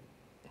to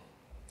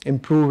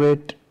improve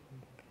it,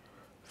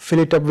 fill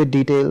it up with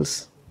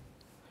details,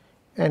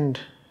 and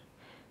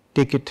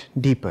take it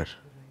deeper.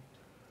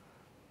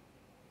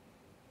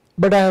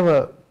 But I have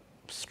a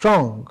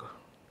strong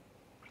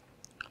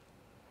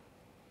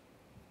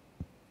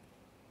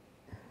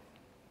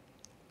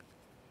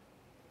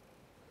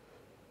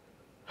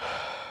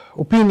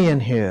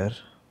opinion here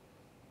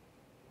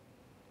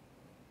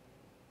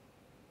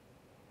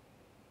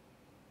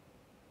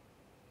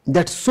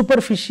that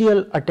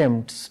superficial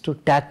attempts to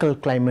tackle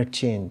climate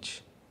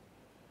change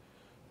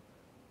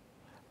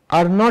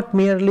are not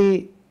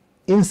merely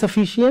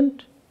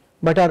insufficient,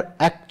 but are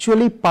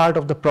actually part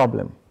of the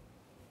problem.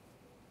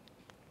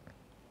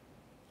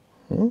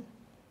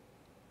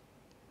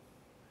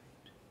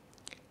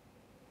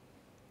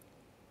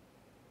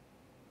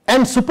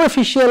 And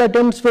superficial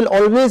attempts will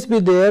always be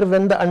there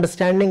when the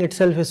understanding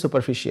itself is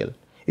superficial.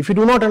 If you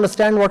do not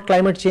understand what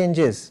climate change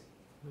is,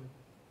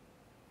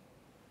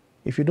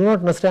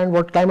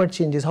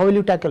 how will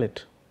you tackle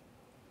it?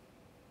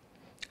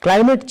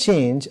 Climate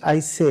change, I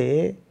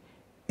say,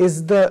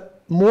 is the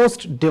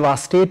most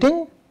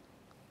devastating,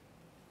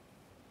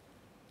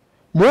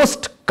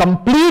 most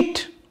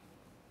complete,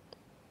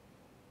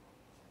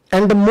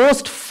 and the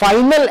most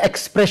final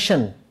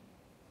expression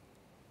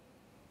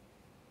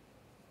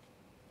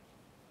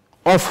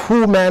of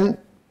who man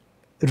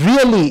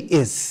really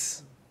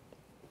is.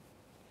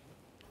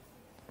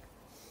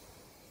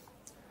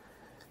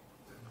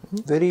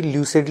 Very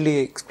lucidly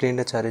explained,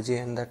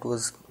 Acharya, and that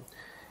was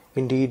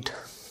indeed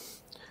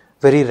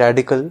very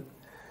radical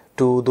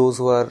to those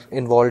who are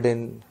involved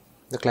in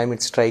the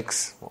climate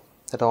strikes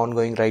that are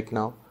ongoing right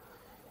now.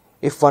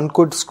 If one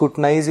could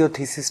scrutinize your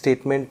thesis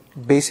statement,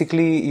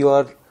 basically you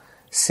are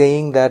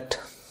saying that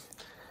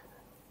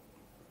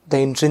the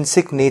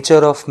intrinsic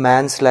nature of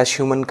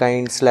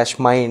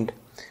man/humankind/mind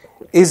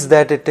is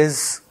that it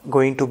is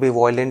going to be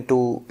violent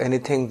to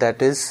anything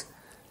that is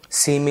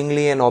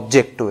seemingly an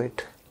object to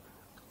it.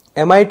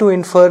 Am I to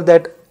infer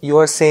that you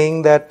are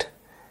saying that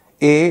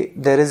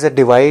there is a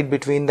divide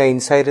between the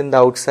inside and the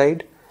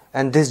outside,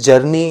 and this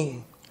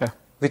journey,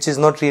 which is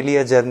not really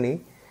a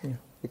journey,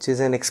 which is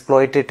an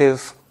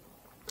exploitative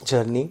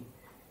journey,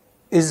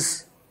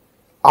 is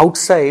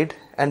outside,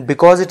 and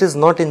because it is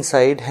not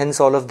inside, hence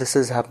all of this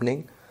is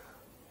happening?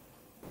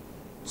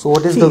 So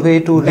what is the way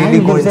to really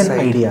go inside? Man lives in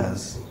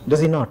ideas, does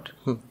he not?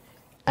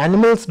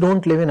 Animals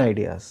don't live in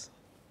ideas.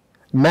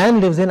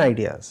 Man lives in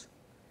ideas.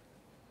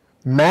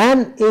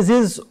 Man is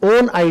his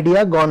own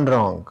idea gone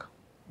wrong.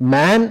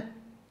 Man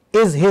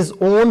is his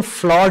own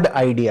flawed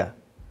idea.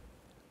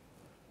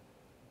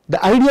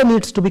 The idea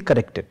needs to be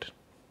corrected.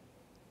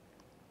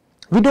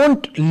 We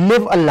don't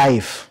live a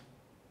life.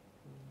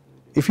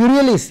 If you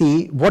really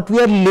see, what we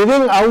are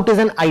living out is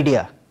an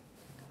idea,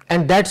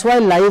 and that's why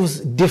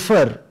lives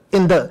differ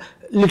in the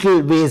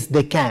little ways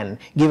they can,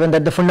 given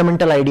that the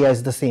fundamental idea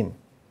is the same.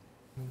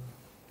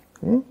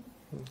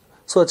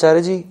 So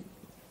Acharya,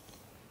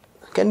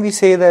 can we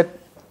say that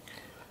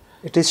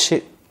it is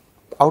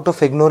out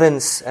of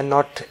ignorance and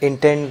not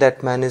intent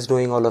that man is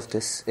doing all of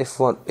this? If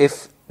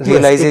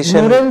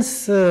realization...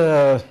 Yes,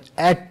 ignorance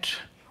at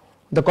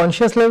the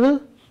conscious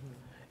level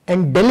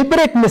and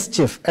deliberate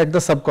mischief at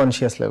the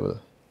subconscious level.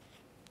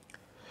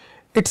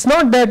 It's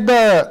not that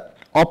the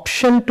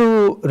option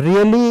to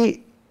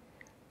really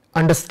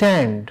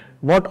understand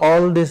what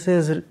all this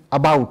is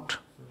about,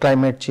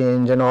 climate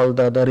change and all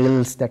the other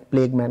ills that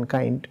plague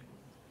mankind,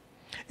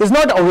 is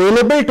not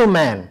available to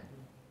man.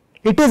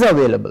 It is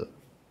available.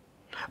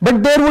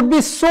 But there would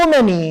be so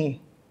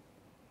many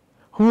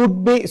who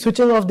would be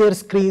switching off their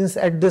screens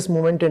at this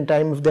moment in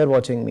time if they are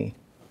watching me.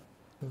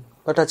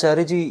 But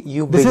Acharya,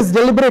 this is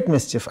deliberate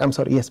mischief. I'm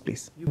sorry, yes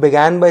please. You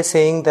began by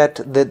saying that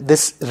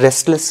this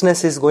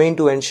restlessness is going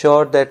to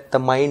ensure that the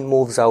mind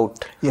moves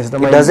out. Yes, the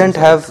mind mind doesn't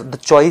have the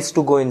choice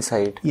to go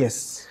inside.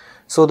 Yes.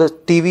 So the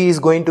TV is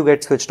going to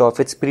get switched off.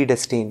 It's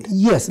predestined.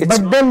 Yes,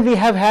 but then we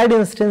have had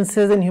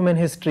instances in human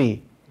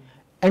history,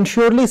 and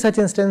surely such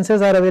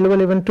instances are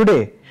available even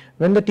today,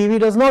 when the TV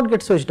does not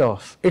get switched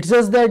off. It's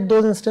just that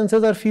those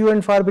instances are few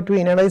and far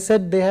between, and I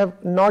said they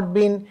have not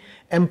been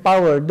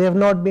empowered, they have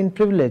not been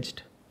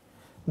privileged,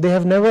 they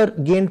have never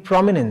gained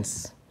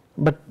prominence,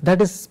 but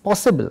that is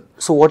possible.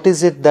 So what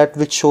is it that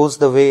which shows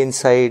the way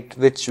inside,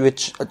 which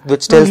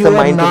tells the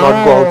mind to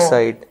not go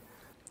outside?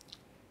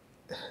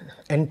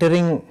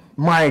 Entering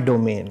my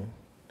domain.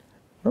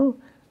 No?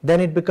 Then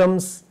it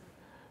becomes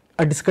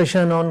a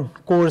discussion on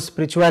core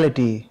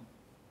spirituality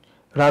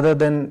rather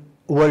than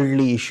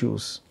worldly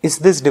issues. Is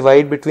this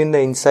divide between the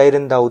inside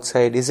and the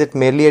outside, is it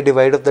merely a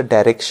divide of the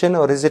direction,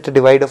 or is it a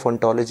divide of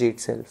ontology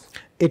itself?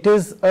 It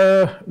is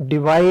a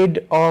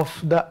divide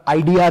of the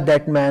idea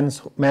that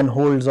man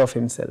holds of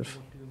himself.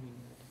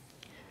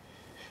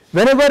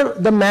 Whenever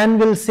the man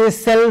will say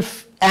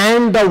self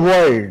and the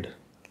world,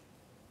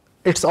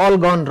 it's all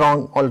gone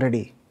wrong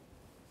already.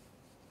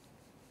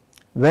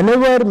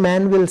 Whenever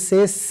man will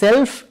say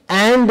self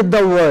and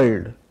the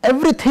world,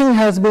 everything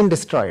has been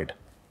destroyed.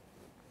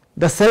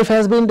 The self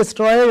has been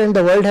destroyed and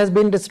the world has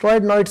been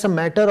destroyed. Now it's a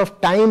matter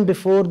of time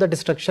before the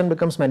destruction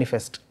becomes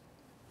manifest.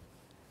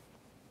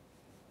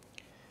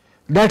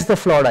 That's the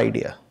flawed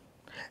idea.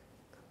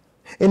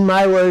 In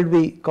my world,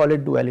 we call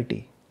it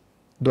duality,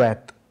 dvait.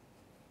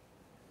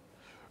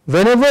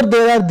 Whenever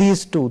there are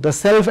these two, the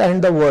self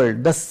and the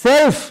world, the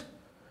self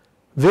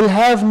will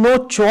have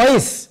no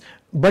choice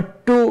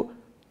but to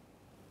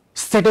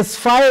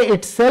satisfy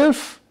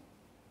itself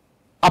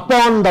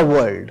upon the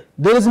world.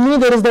 There is me,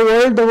 there is the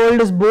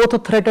world is both a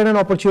threat and an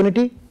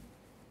opportunity.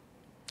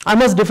 I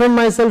must defend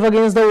myself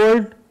against the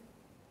world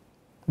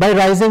by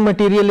rising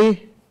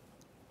materially,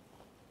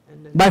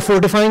 by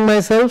fortifying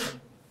myself,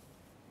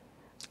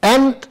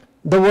 and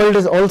the world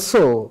is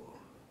also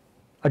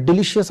a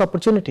delicious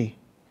opportunity.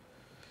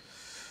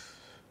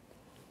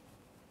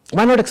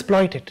 Why not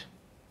exploit it?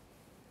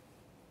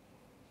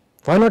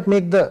 Why not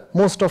make the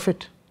most of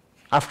it?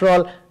 After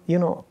all,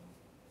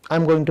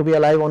 I'm going to be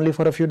alive only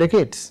for a few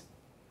decades.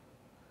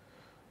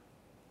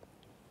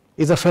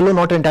 Is a fellow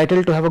not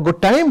entitled to have a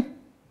good time?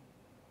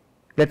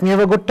 Let me have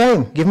a good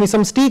time. Give me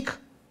some steak.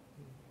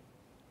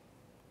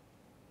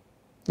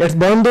 Let's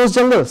burn those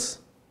jungles.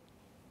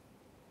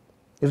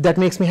 If that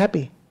makes me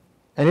happy.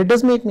 And it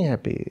does make me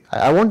happy.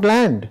 I want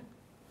land.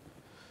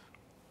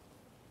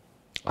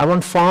 I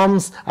want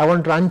farms. I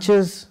want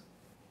ranches.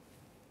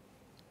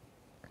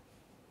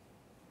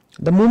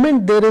 The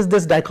moment there is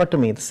this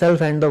dichotomy, the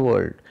self and the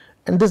world,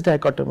 and this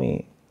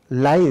dichotomy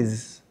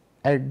lies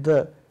at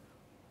the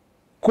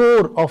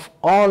core of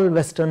all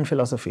Western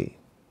philosophy.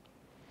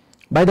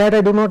 By that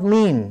I do not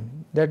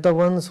mean that the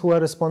ones who are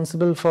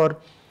responsible for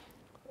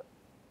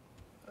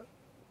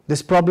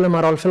this problem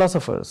are all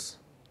philosophers.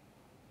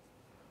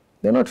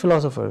 They are not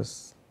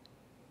philosophers.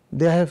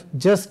 They have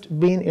just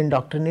been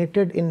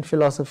indoctrinated in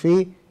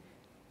philosophy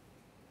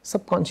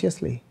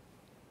subconsciously.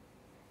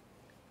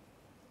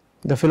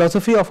 The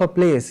philosophy of a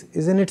place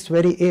is in its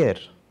very air,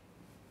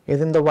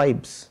 is in the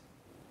vibes.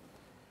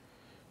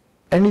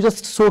 And you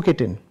just soak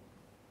it in.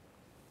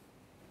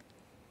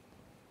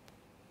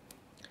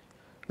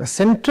 The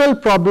central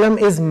problem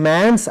is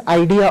man's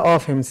idea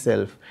of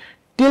himself.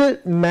 Till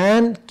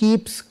man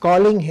keeps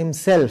calling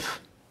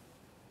himself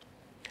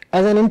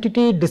as an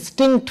entity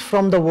distinct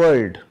from the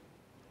world,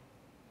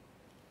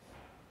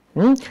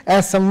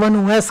 as someone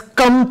who has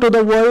come to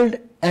the world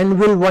and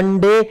will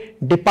one day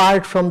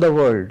depart from the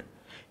world,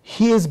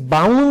 he is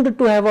bound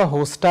to have a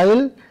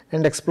hostile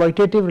and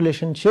exploitative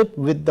relationship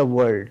with the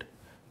world.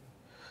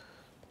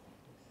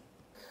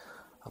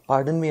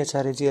 Pardon me,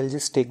 Acharya ji, I'll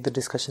just take the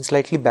discussion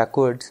slightly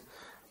backwards.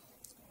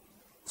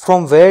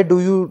 From where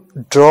do you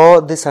draw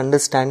this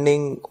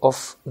understanding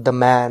of the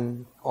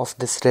man, of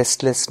this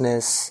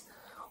restlessness,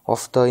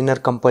 of the inner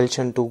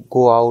compulsion to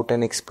go out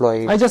and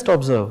exploit? I just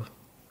observe.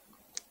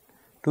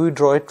 Do you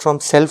draw it from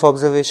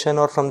self-observation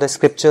or from the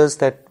scriptures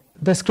that...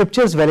 The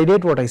scriptures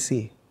validate what I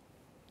see.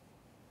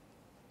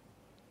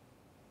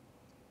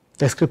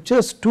 The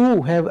scriptures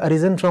too have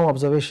arisen from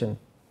observation.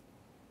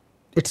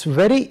 It's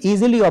very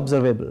easily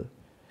observable.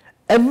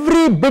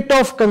 Every bit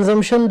of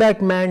consumption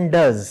that man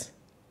does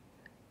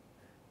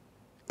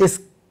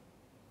is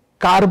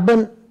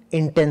carbon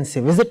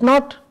intensive, is it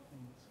not?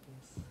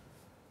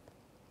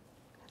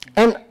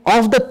 And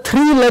of the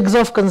three legs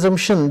of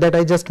consumption that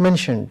I just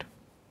mentioned,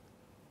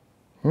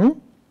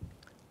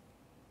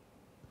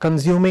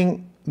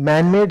 consuming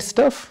man-made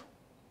stuff,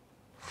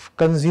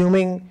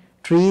 consuming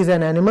trees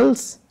and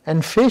animals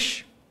and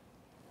fish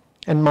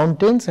and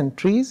mountains and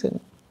trees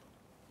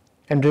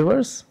and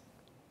rivers,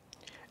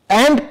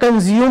 and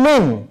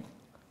consuming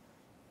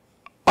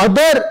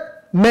other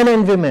men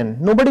and women.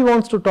 Nobody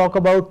wants to talk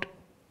about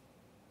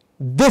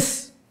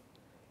this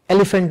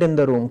elephant in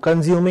the room,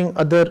 consuming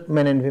other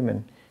men and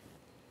women.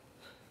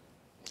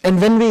 And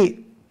when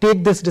we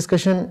take this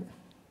discussion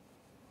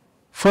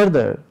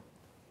further,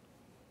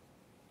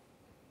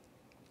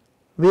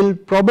 we'll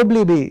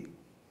probably be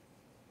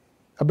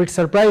a bit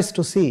surprised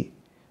to see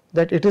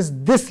that it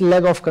is this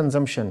leg of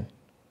consumption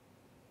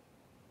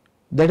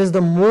that is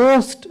the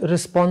most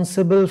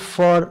responsible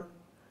for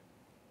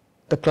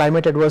the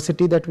climate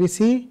adversity that we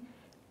see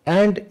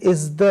and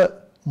is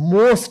the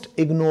most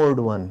ignored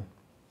one.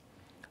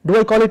 Do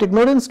I call it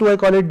ignorance? Do I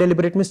call it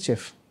deliberate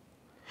mischief?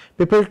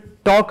 People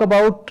talk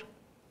about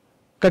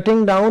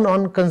cutting down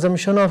on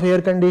consumption of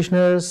air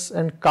conditioners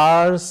and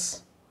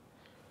cars.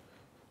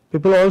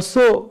 People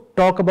also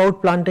talk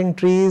about planting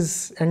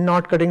trees and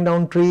not cutting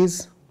down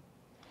trees.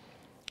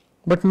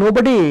 But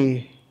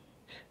nobody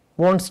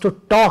wants to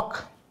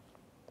talk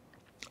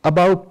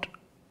about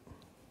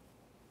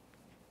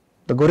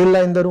the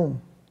gorilla in the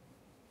room.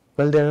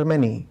 Well, there are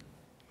many,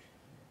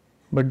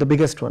 but the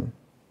biggest one.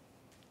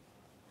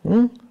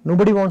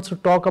 Nobody wants to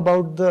talk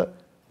about the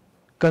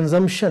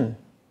consumption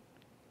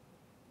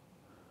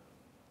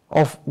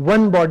of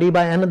one body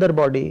by another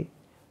body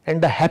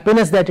and the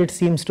happiness that it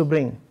seems to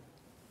bring.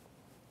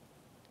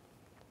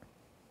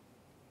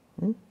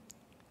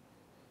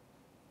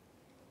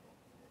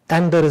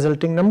 And the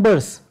resulting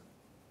numbers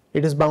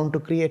it is bound to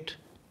create.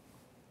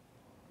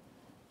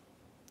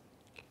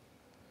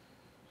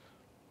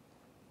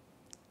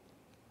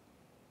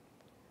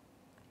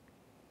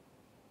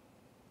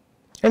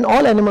 And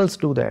all animals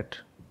do that.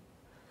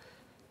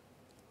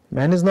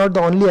 Man is not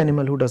the only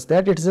animal who does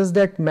that. It's just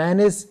that man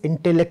is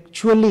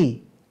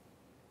intellectually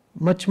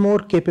much more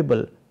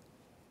capable.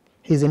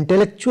 His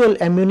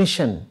intellectual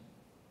ammunition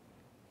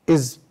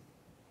is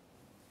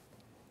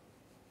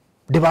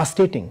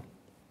devastating.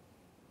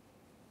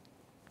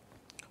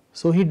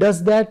 So he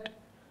does that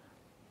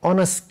on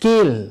a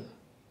scale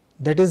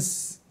that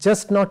is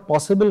just not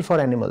possible for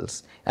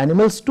animals.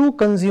 Animals too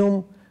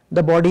consume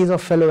the bodies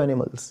of fellow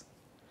animals.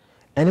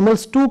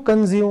 Animals too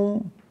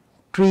consume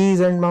trees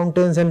and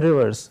mountains and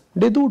rivers.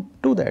 They do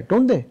that,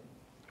 don't they?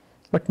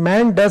 But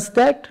man does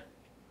that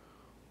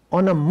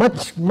on a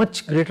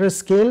much greater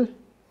scale,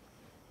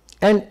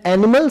 and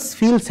animals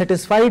feel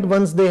satisfied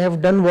once they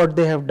have done what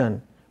they have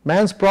done.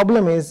 Man's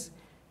problem is,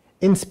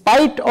 in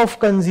spite of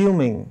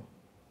consuming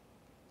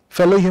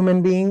fellow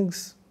human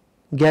beings,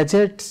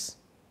 gadgets,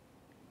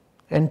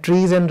 and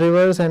trees and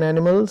rivers and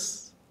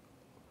animals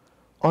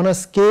on a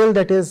scale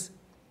that is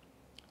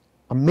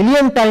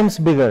 1,000,000 times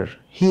bigger,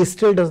 he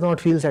still does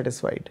not feel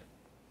satisfied.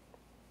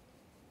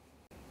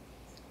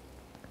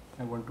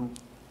 I want to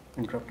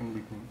interrupt in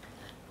between.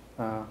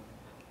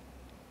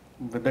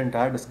 With the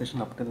entire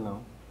discussion up till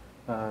now,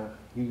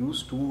 you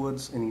used two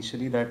words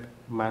initially, that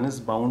man is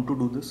bound to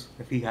do this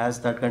if he has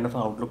that kind of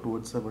outlook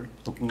towards the world,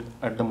 looking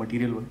at the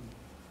material world,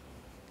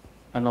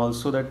 and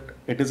also that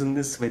it is in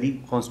this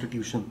very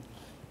constitution.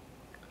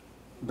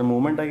 The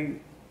moment I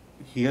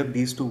hear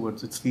these two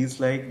words, it feels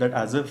like that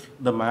as if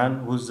the man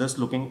who's just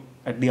looking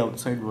at the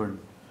outside world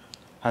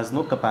has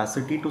no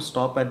capacity to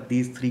stop at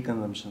these three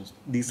consumptions,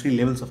 these three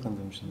levels of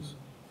consumptions.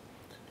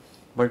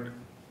 But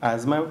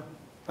as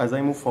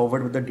I move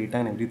forward with the data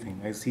and everything,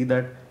 I see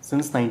that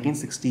since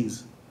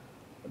 1960s,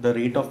 the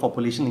rate of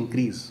population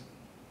increase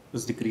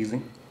is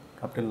decreasing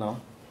up till now.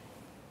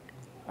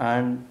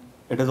 And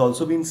it has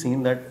also been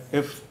seen that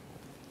if,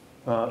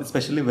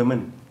 especially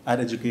women, are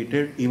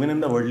educated even in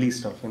the worldly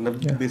stuff, in the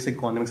basic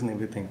economics and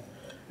everything,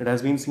 it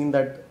has been seen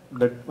that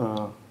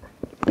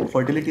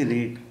fertility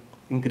rate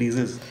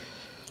increases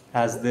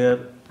as their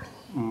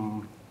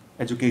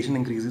education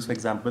increases. For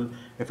example,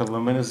 if a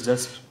woman is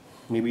just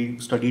maybe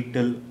studied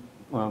till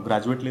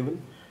graduate level,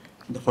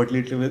 the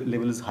fertility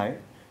level is high.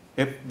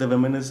 If the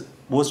woman is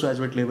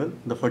postgraduate level,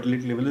 the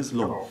fertility level is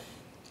low.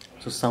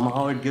 So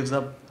somehow it gives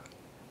a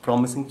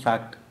promising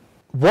fact.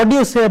 What do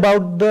you say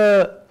about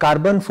the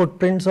carbon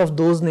footprints of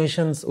those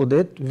nations,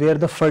 Udit, where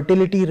the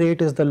fertility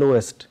rate is the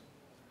lowest?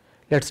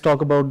 Let's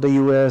talk about the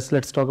US,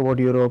 let's talk about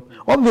Europe.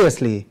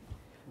 Obviously,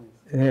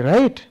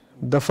 right?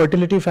 The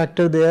fertility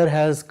factor there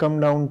has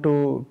come down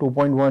to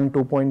 2.1,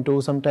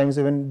 2.2, sometimes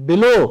even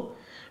below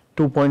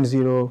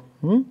 2.0.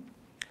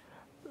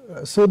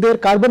 So their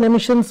carbon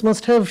emissions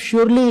must have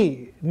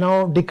surely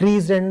now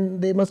decreased,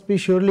 and they must be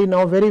surely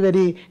now very,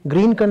 very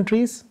green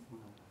countries.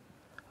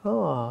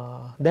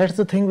 That's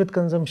the thing with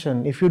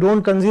consumption. If you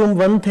don't consume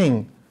one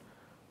thing,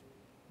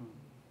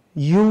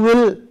 you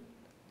will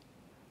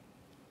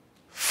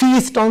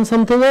feast on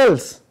something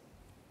else.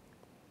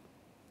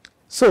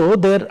 So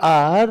there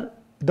are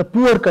the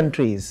poor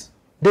countries.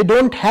 They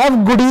don't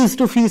have goodies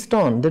to feast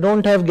on. They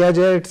don't have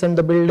gadgets and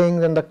the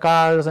buildings and the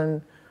cars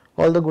and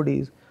all the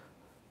goodies.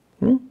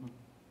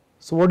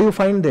 So what do you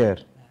find there?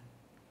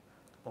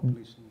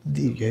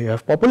 You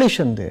have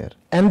population there.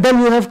 And then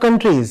you have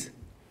countries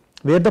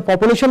where the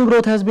population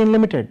growth has been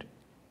limited,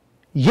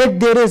 yet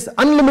there is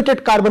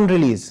unlimited carbon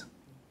release.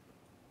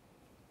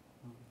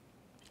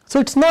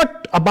 So it's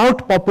not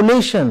about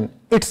population,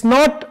 it's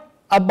not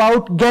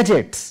about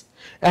gadgets,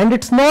 and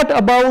it's not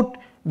about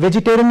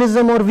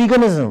vegetarianism or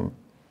veganism.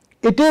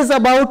 It is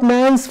about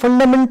man's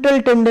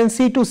fundamental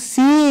tendency to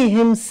see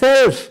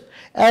himself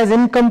as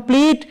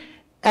incomplete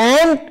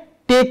and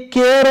take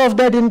care of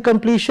that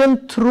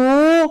incompletion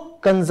through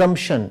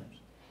consumption.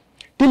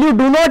 Till you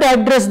do not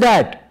address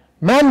that,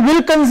 man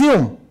will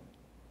consume.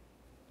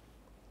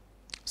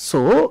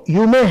 So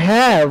you may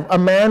have a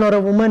man or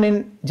a woman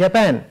in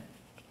Japan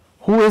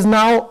who is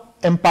now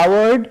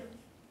empowered,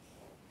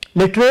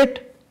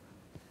 literate,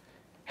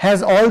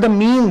 has all the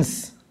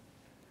means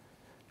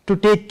to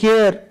take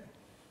care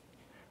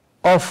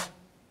of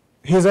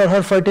his or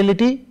her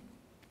fertility.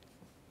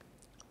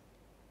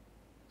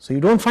 So you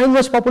don't find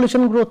much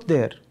population growth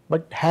there,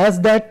 but has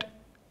that,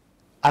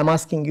 I'm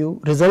asking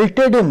you,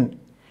 resulted in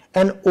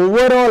an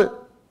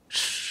overall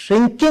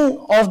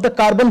shrinking of the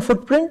carbon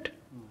footprint?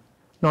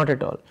 Not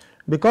at all.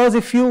 Because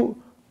if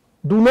you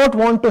do not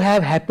want to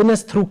have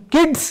happiness through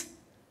kids,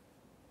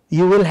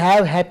 you will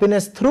have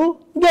happiness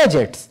through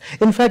gadgets.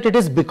 In fact, it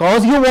is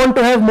because you want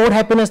to have more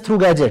happiness through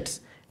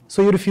gadgets,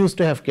 so you refuse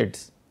to have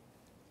kids.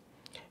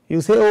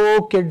 You say,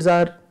 oh, kids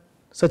are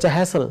such a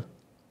hassle.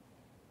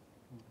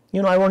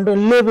 I want to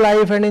live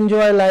life and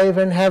enjoy life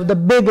and have the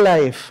big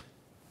life.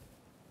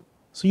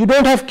 So you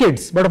don't have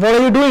kids, but what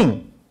are you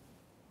doing?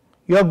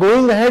 You are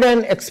going ahead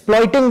and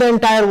exploiting the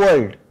entire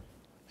world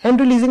and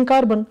releasing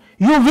carbon.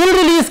 You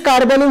will release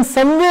carbon in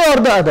some way or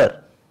the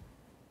other.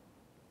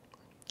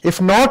 If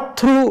not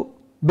through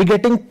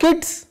begetting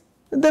kids,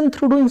 then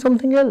through doing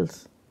something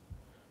else.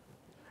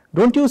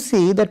 Don't you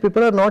see that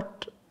people are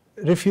not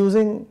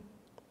refusing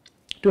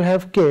to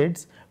have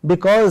kids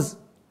because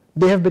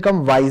they have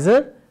become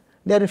wiser?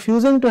 They are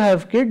refusing to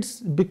have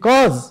kids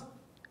because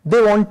they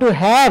want to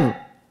have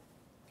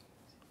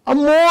a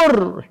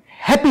more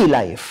happy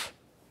life,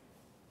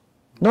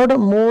 not a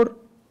more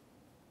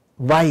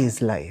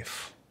wise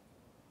life,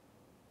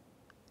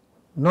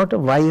 not a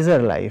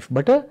wiser life,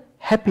 but a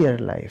happier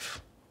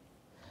life.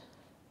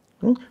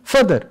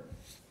 Further,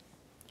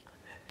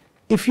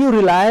 if you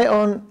rely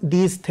on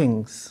these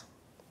things,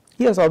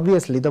 yes,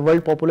 obviously the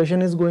world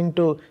population is going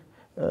to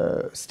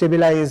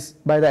stabilize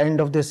by the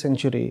end of this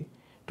century.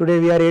 Today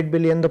we are 8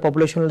 billion, the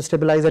population will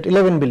stabilize at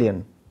 11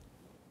 billion.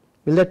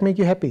 Will that make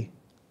you happy?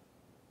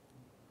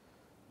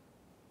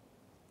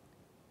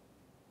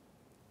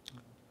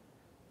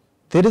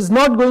 There is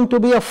not going to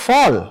be a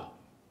fall.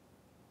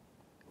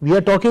 We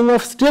are talking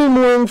of still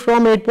moving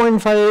from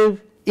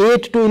 8.5,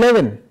 8 to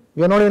 11.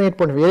 We are not in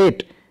 8.5, we are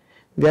 8.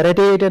 We are at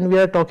 8 and we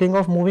are talking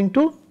of moving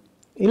to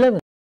 11.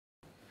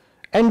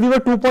 And we were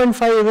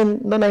 2.5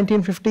 in the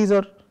 1950s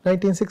or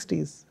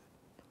 1960s.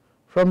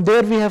 From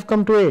there we have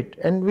come to 8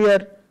 and we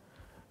are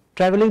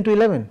traveling to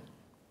 11.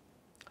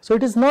 So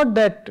it is not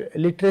that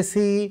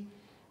literacy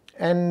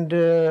and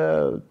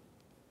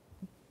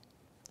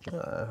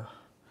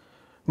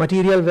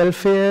material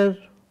welfare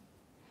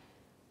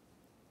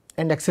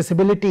and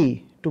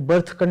accessibility to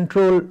birth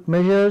control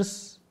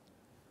measures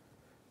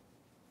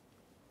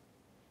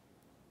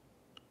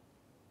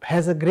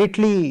has a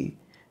greatly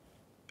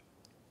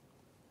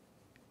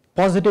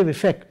positive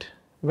effect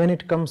when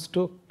it comes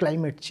to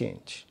climate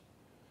change.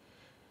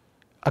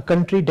 A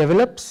country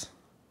develops,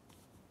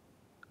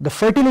 the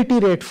fertility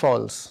rate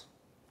falls,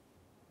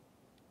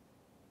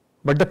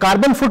 but the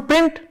carbon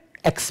footprint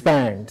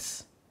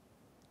expands.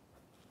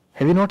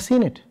 Have you not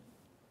seen it?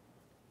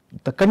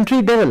 The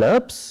country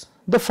develops,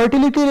 the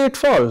fertility rate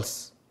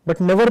falls, but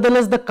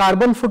nevertheless the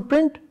carbon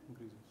footprint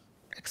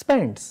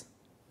expands.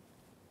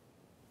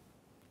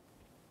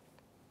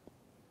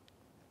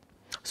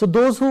 So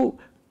those who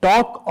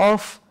talk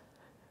of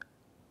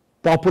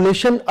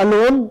population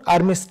alone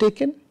are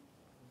mistaken.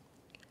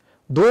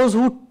 Those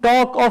who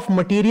talk of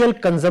material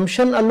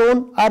consumption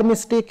alone are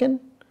mistaken.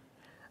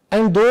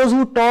 And those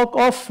who talk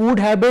of food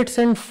habits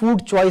and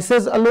food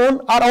choices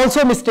alone are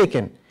also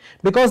mistaken,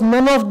 because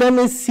none of them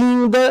is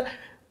seeing the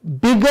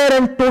bigger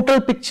and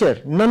total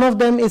picture. None of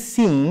them is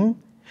seeing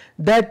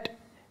that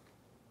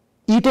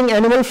eating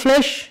animal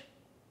flesh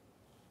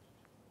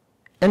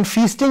and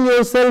feasting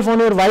yourself on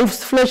your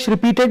wife's flesh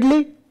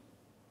repeatedly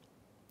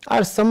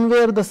are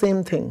somewhere the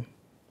same thing.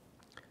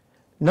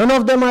 None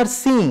of them are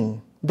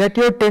seeing that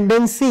your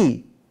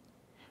tendency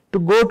to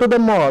go to the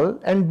mall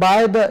and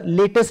buy the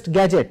latest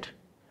gadget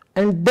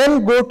and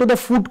then go to the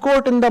food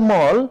court in the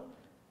mall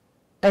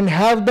and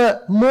have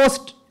the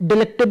most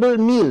delectable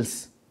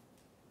meals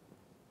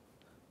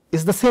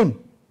is the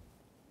same.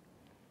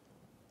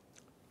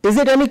 Is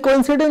it any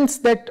coincidence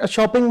that a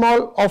shopping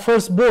mall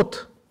offers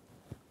both?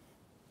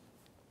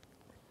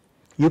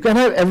 You can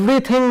have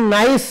everything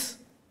nice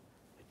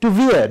to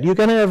wear, you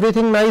can have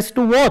everything nice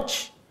to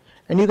watch,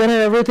 and you can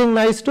have everything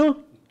nice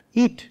to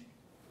eat.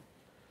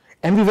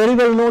 And we very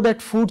well know that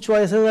food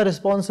choices are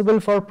responsible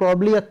for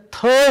probably a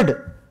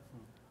third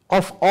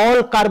of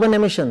all carbon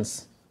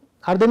emissions.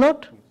 Are they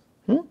not?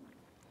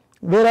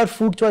 Where are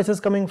food choices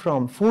coming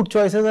from? Food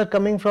choices are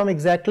coming from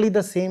exactly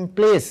the same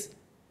place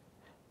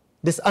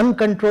this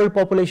uncontrolled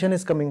population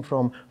is coming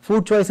from.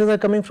 Food choices are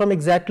coming from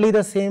exactly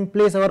the same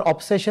place our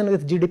obsession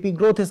with GDP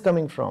growth is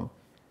coming from.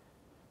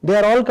 They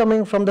are all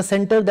coming from the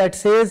center that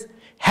says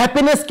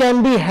happiness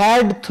can be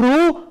had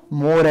through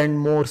more and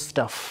more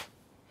stuff.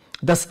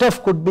 The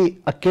stuff could be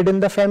a kid in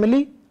the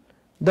family,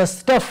 the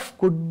stuff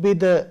could be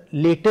the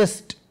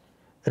latest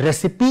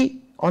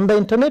recipe on the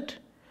internet,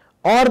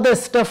 or the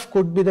stuff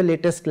could be the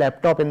latest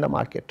laptop in the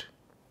market.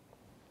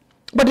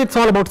 But it's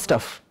all about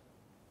stuff.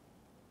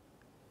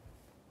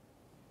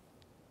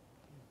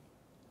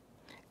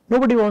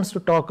 Nobody wants to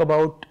talk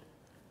about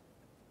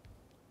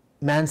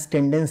man's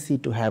tendency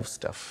to have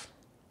stuff.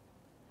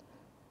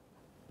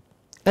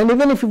 And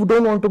even if you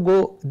don't want to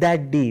go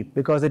that deep,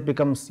 because it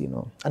becomes,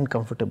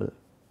 uncomfortable,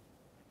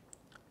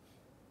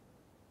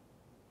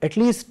 at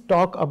least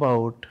talk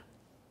about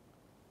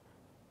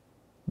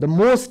the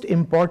most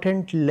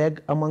important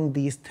leg among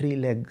these three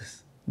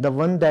legs, the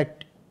one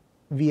that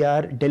we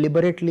are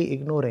deliberately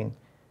ignoring.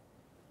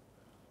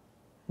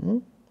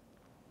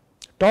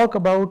 Talk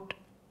about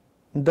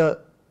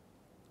the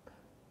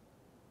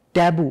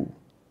taboo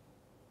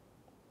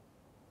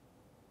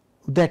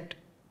that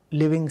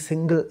living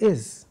single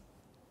is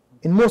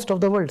in most of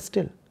the world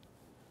still.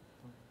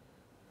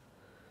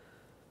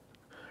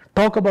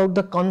 Talk about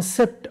the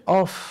concept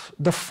of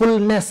the full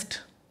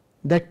nest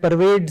that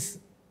pervades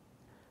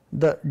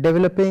the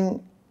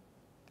developing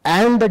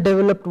and the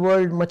developed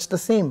world much the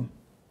same.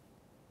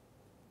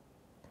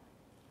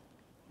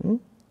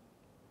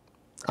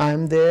 I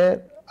am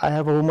there, I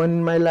have a woman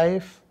in my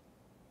life,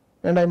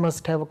 and I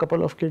must have a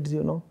couple of kids,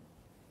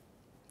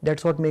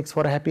 That's what makes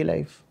for a happy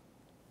life.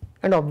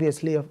 And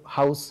obviously a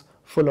house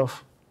full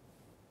of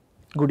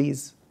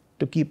goodies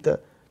to keep the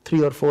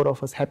 3 or 4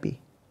 of us happy.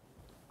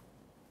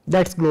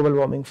 That's global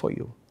warming for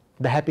you.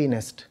 The happy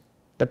nest,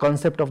 the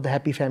concept of the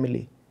happy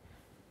family.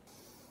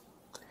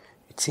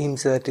 It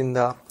seems that in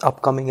the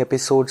upcoming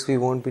episodes we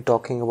won't be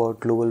talking about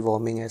global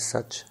warming as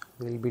such.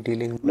 We'll be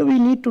dealing... No, we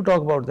need to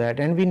talk about that,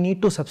 and we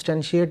need to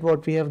substantiate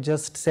what we have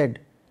just said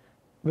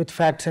with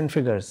facts and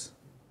figures.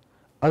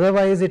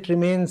 Otherwise it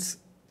remains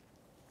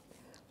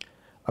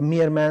a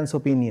mere man's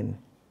opinion.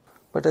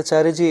 But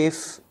Acharya ji,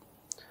 if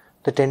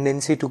the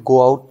tendency to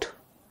go out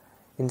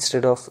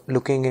instead of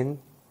looking in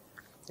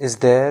is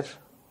there,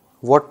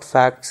 what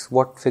facts,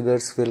 what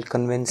figures will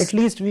convince? At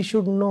least we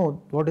should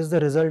know what is the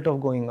result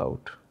of going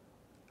out.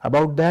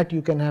 About that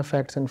you can have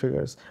facts and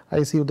figures.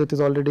 I see Udit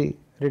is already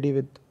ready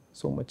with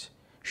so much.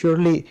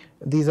 Surely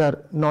these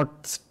are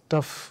not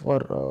stuff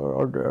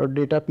or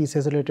data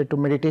pieces related to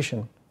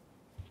meditation.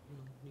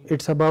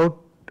 It's about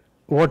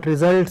what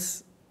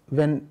results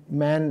when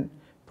man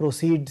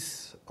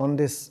proceeds on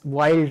this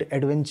wild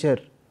adventure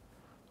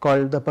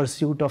called the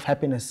pursuit of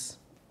happiness.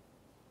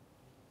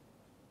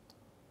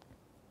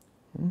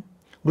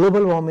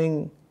 Global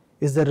warming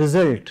is the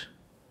result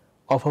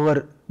of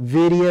our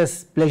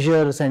various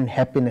pleasures and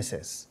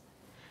happinesses.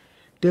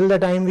 Till the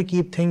time we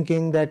keep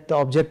thinking that the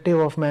objective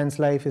of man's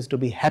life is to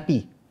be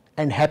happy,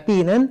 and happy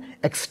in an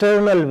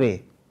external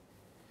way,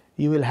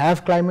 you will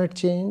have climate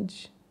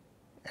change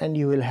and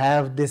you will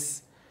have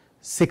this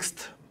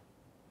 6th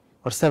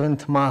or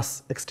 7th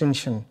mass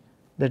extinction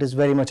that is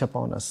very much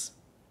upon us.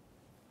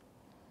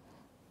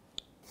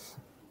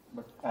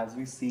 But as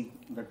we see,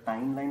 the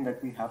timeline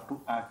that we have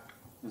to act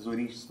is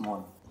very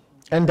small.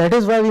 And that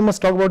is why we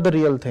must talk about the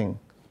real thing.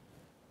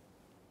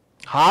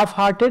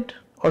 Half-hearted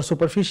or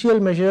superficial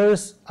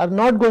measures are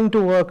not going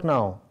to work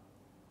now.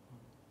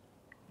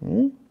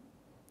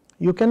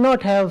 You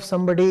cannot have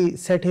somebody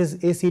set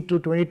his AC to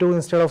 22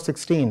 instead of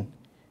 16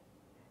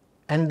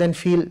 and then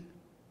feel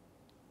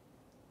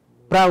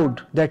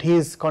proud that he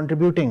is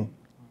contributing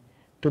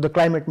to the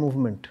climate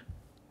movement.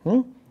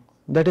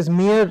 That is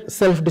mere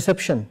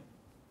self-deception.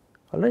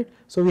 All right.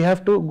 So we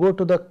have to go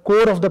to the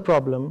core of the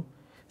problem,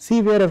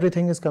 see where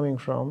everything is coming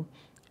from,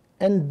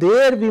 and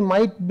there we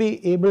might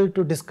be able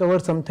to discover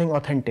something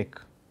authentic.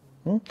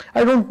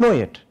 I don't know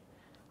yet.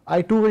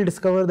 I too will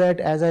discover that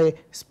as I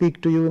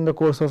speak to you in the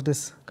course of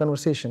this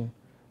conversation,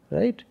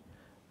 right?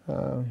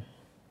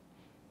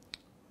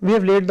 We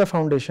have laid the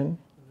foundation.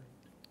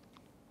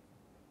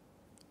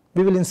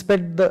 We will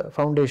inspect the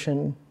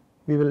foundation,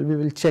 we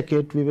will check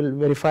it, we will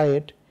verify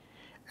it,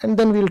 and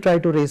then we will try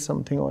to raise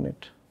something on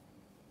it,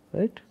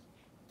 right?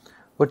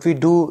 But we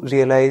do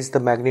realize the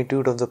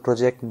magnitude of the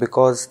project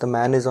because the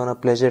man is on a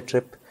pleasure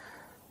trip,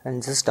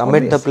 and just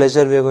amid the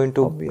pleasure we are going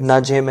to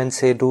nudge him and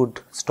say,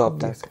 dude, stop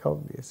that.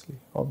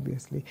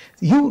 Obviously.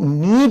 You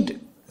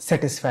need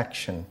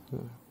satisfaction.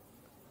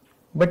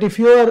 But if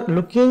you are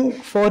looking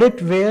for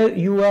it where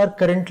you are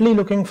currently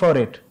looking for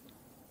it,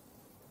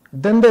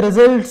 then the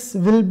results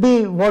will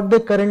be what they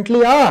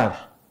currently are.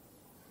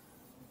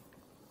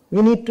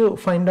 We need to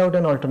find out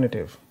an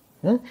alternative.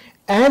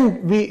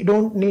 And we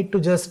don't need to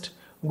just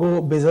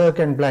go berserk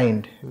and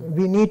blind.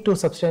 We need to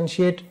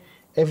substantiate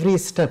every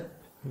step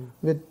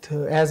with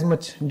as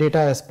much data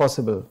as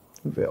possible.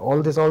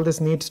 All this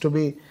needs to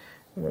be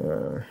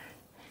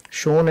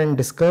shown and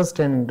discussed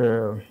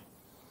and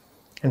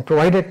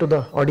provided to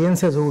the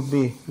audiences who would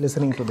be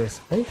listening to this.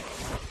 Right?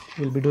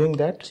 We'll be doing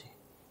that.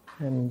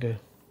 And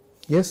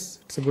yes,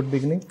 it's a good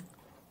beginning.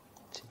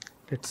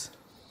 Let's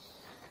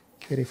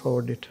carry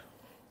forward it.